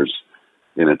centers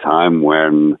in a time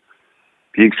when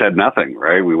geeks had nothing,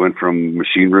 right? We went from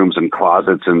machine rooms and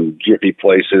closets and jiffy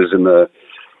places in the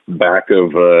back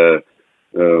of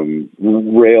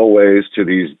railways to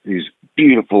these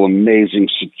beautiful, amazing,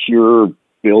 secure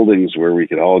buildings where we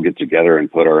could all get together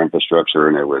and put our infrastructure,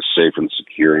 and it was safe and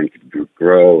secure and could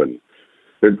grow. And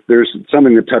there's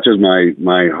something that touches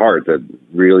my heart that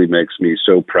really makes me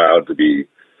so proud to be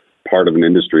part of an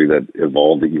industry that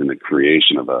evolved to even the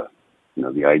creation of the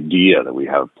idea that we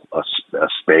have a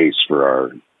space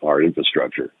for our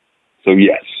infrastructure. So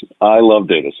yes, I love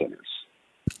data centers.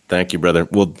 Thank you, brother.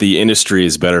 Well, the industry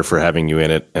is better for having you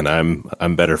in it, and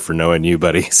I'm better for knowing you,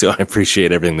 buddy. So I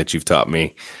appreciate everything that you've taught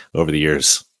me over the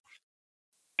years.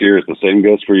 Cheers. The same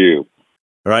goes for you.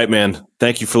 All right, man.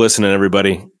 Thank you for listening,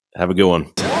 everybody. Have a good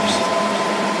one.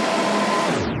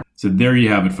 So there you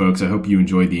have it, folks. I hope you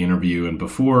enjoyed the interview. And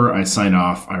before I sign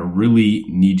off, I really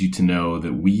need you to know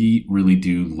that we really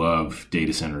do love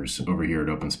data centers over here at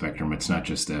Open Spectrum. It's not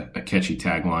just a catchy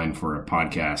tagline for a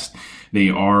podcast. They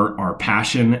are our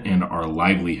passion and our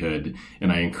livelihood.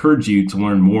 And I encourage you to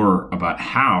learn more about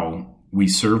how we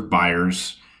serve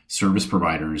buyers, service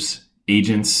providers,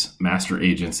 agents, master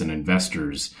agents, and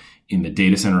investors in the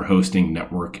data center hosting,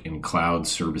 network, and cloud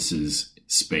services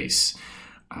space.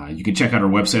 You can check out our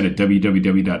website at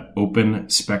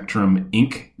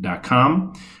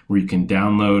www.openspectruminc.com, where you can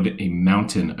download a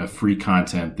mountain of free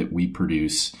content that we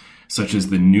produce, such as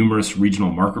the numerous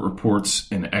regional market reports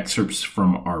and excerpts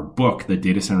from our book, The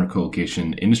Data Center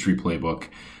Colocation Industry Playbook,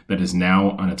 that is now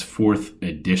on its 4th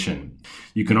edition.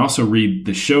 You can also read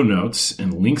the show notes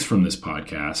and links from this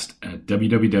podcast at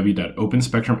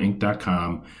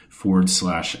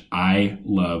www.openspectruminc.com/I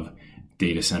love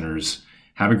data centers.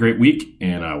 Have a great week,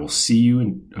 and I will see you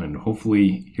and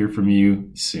hopefully hear from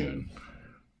you soon.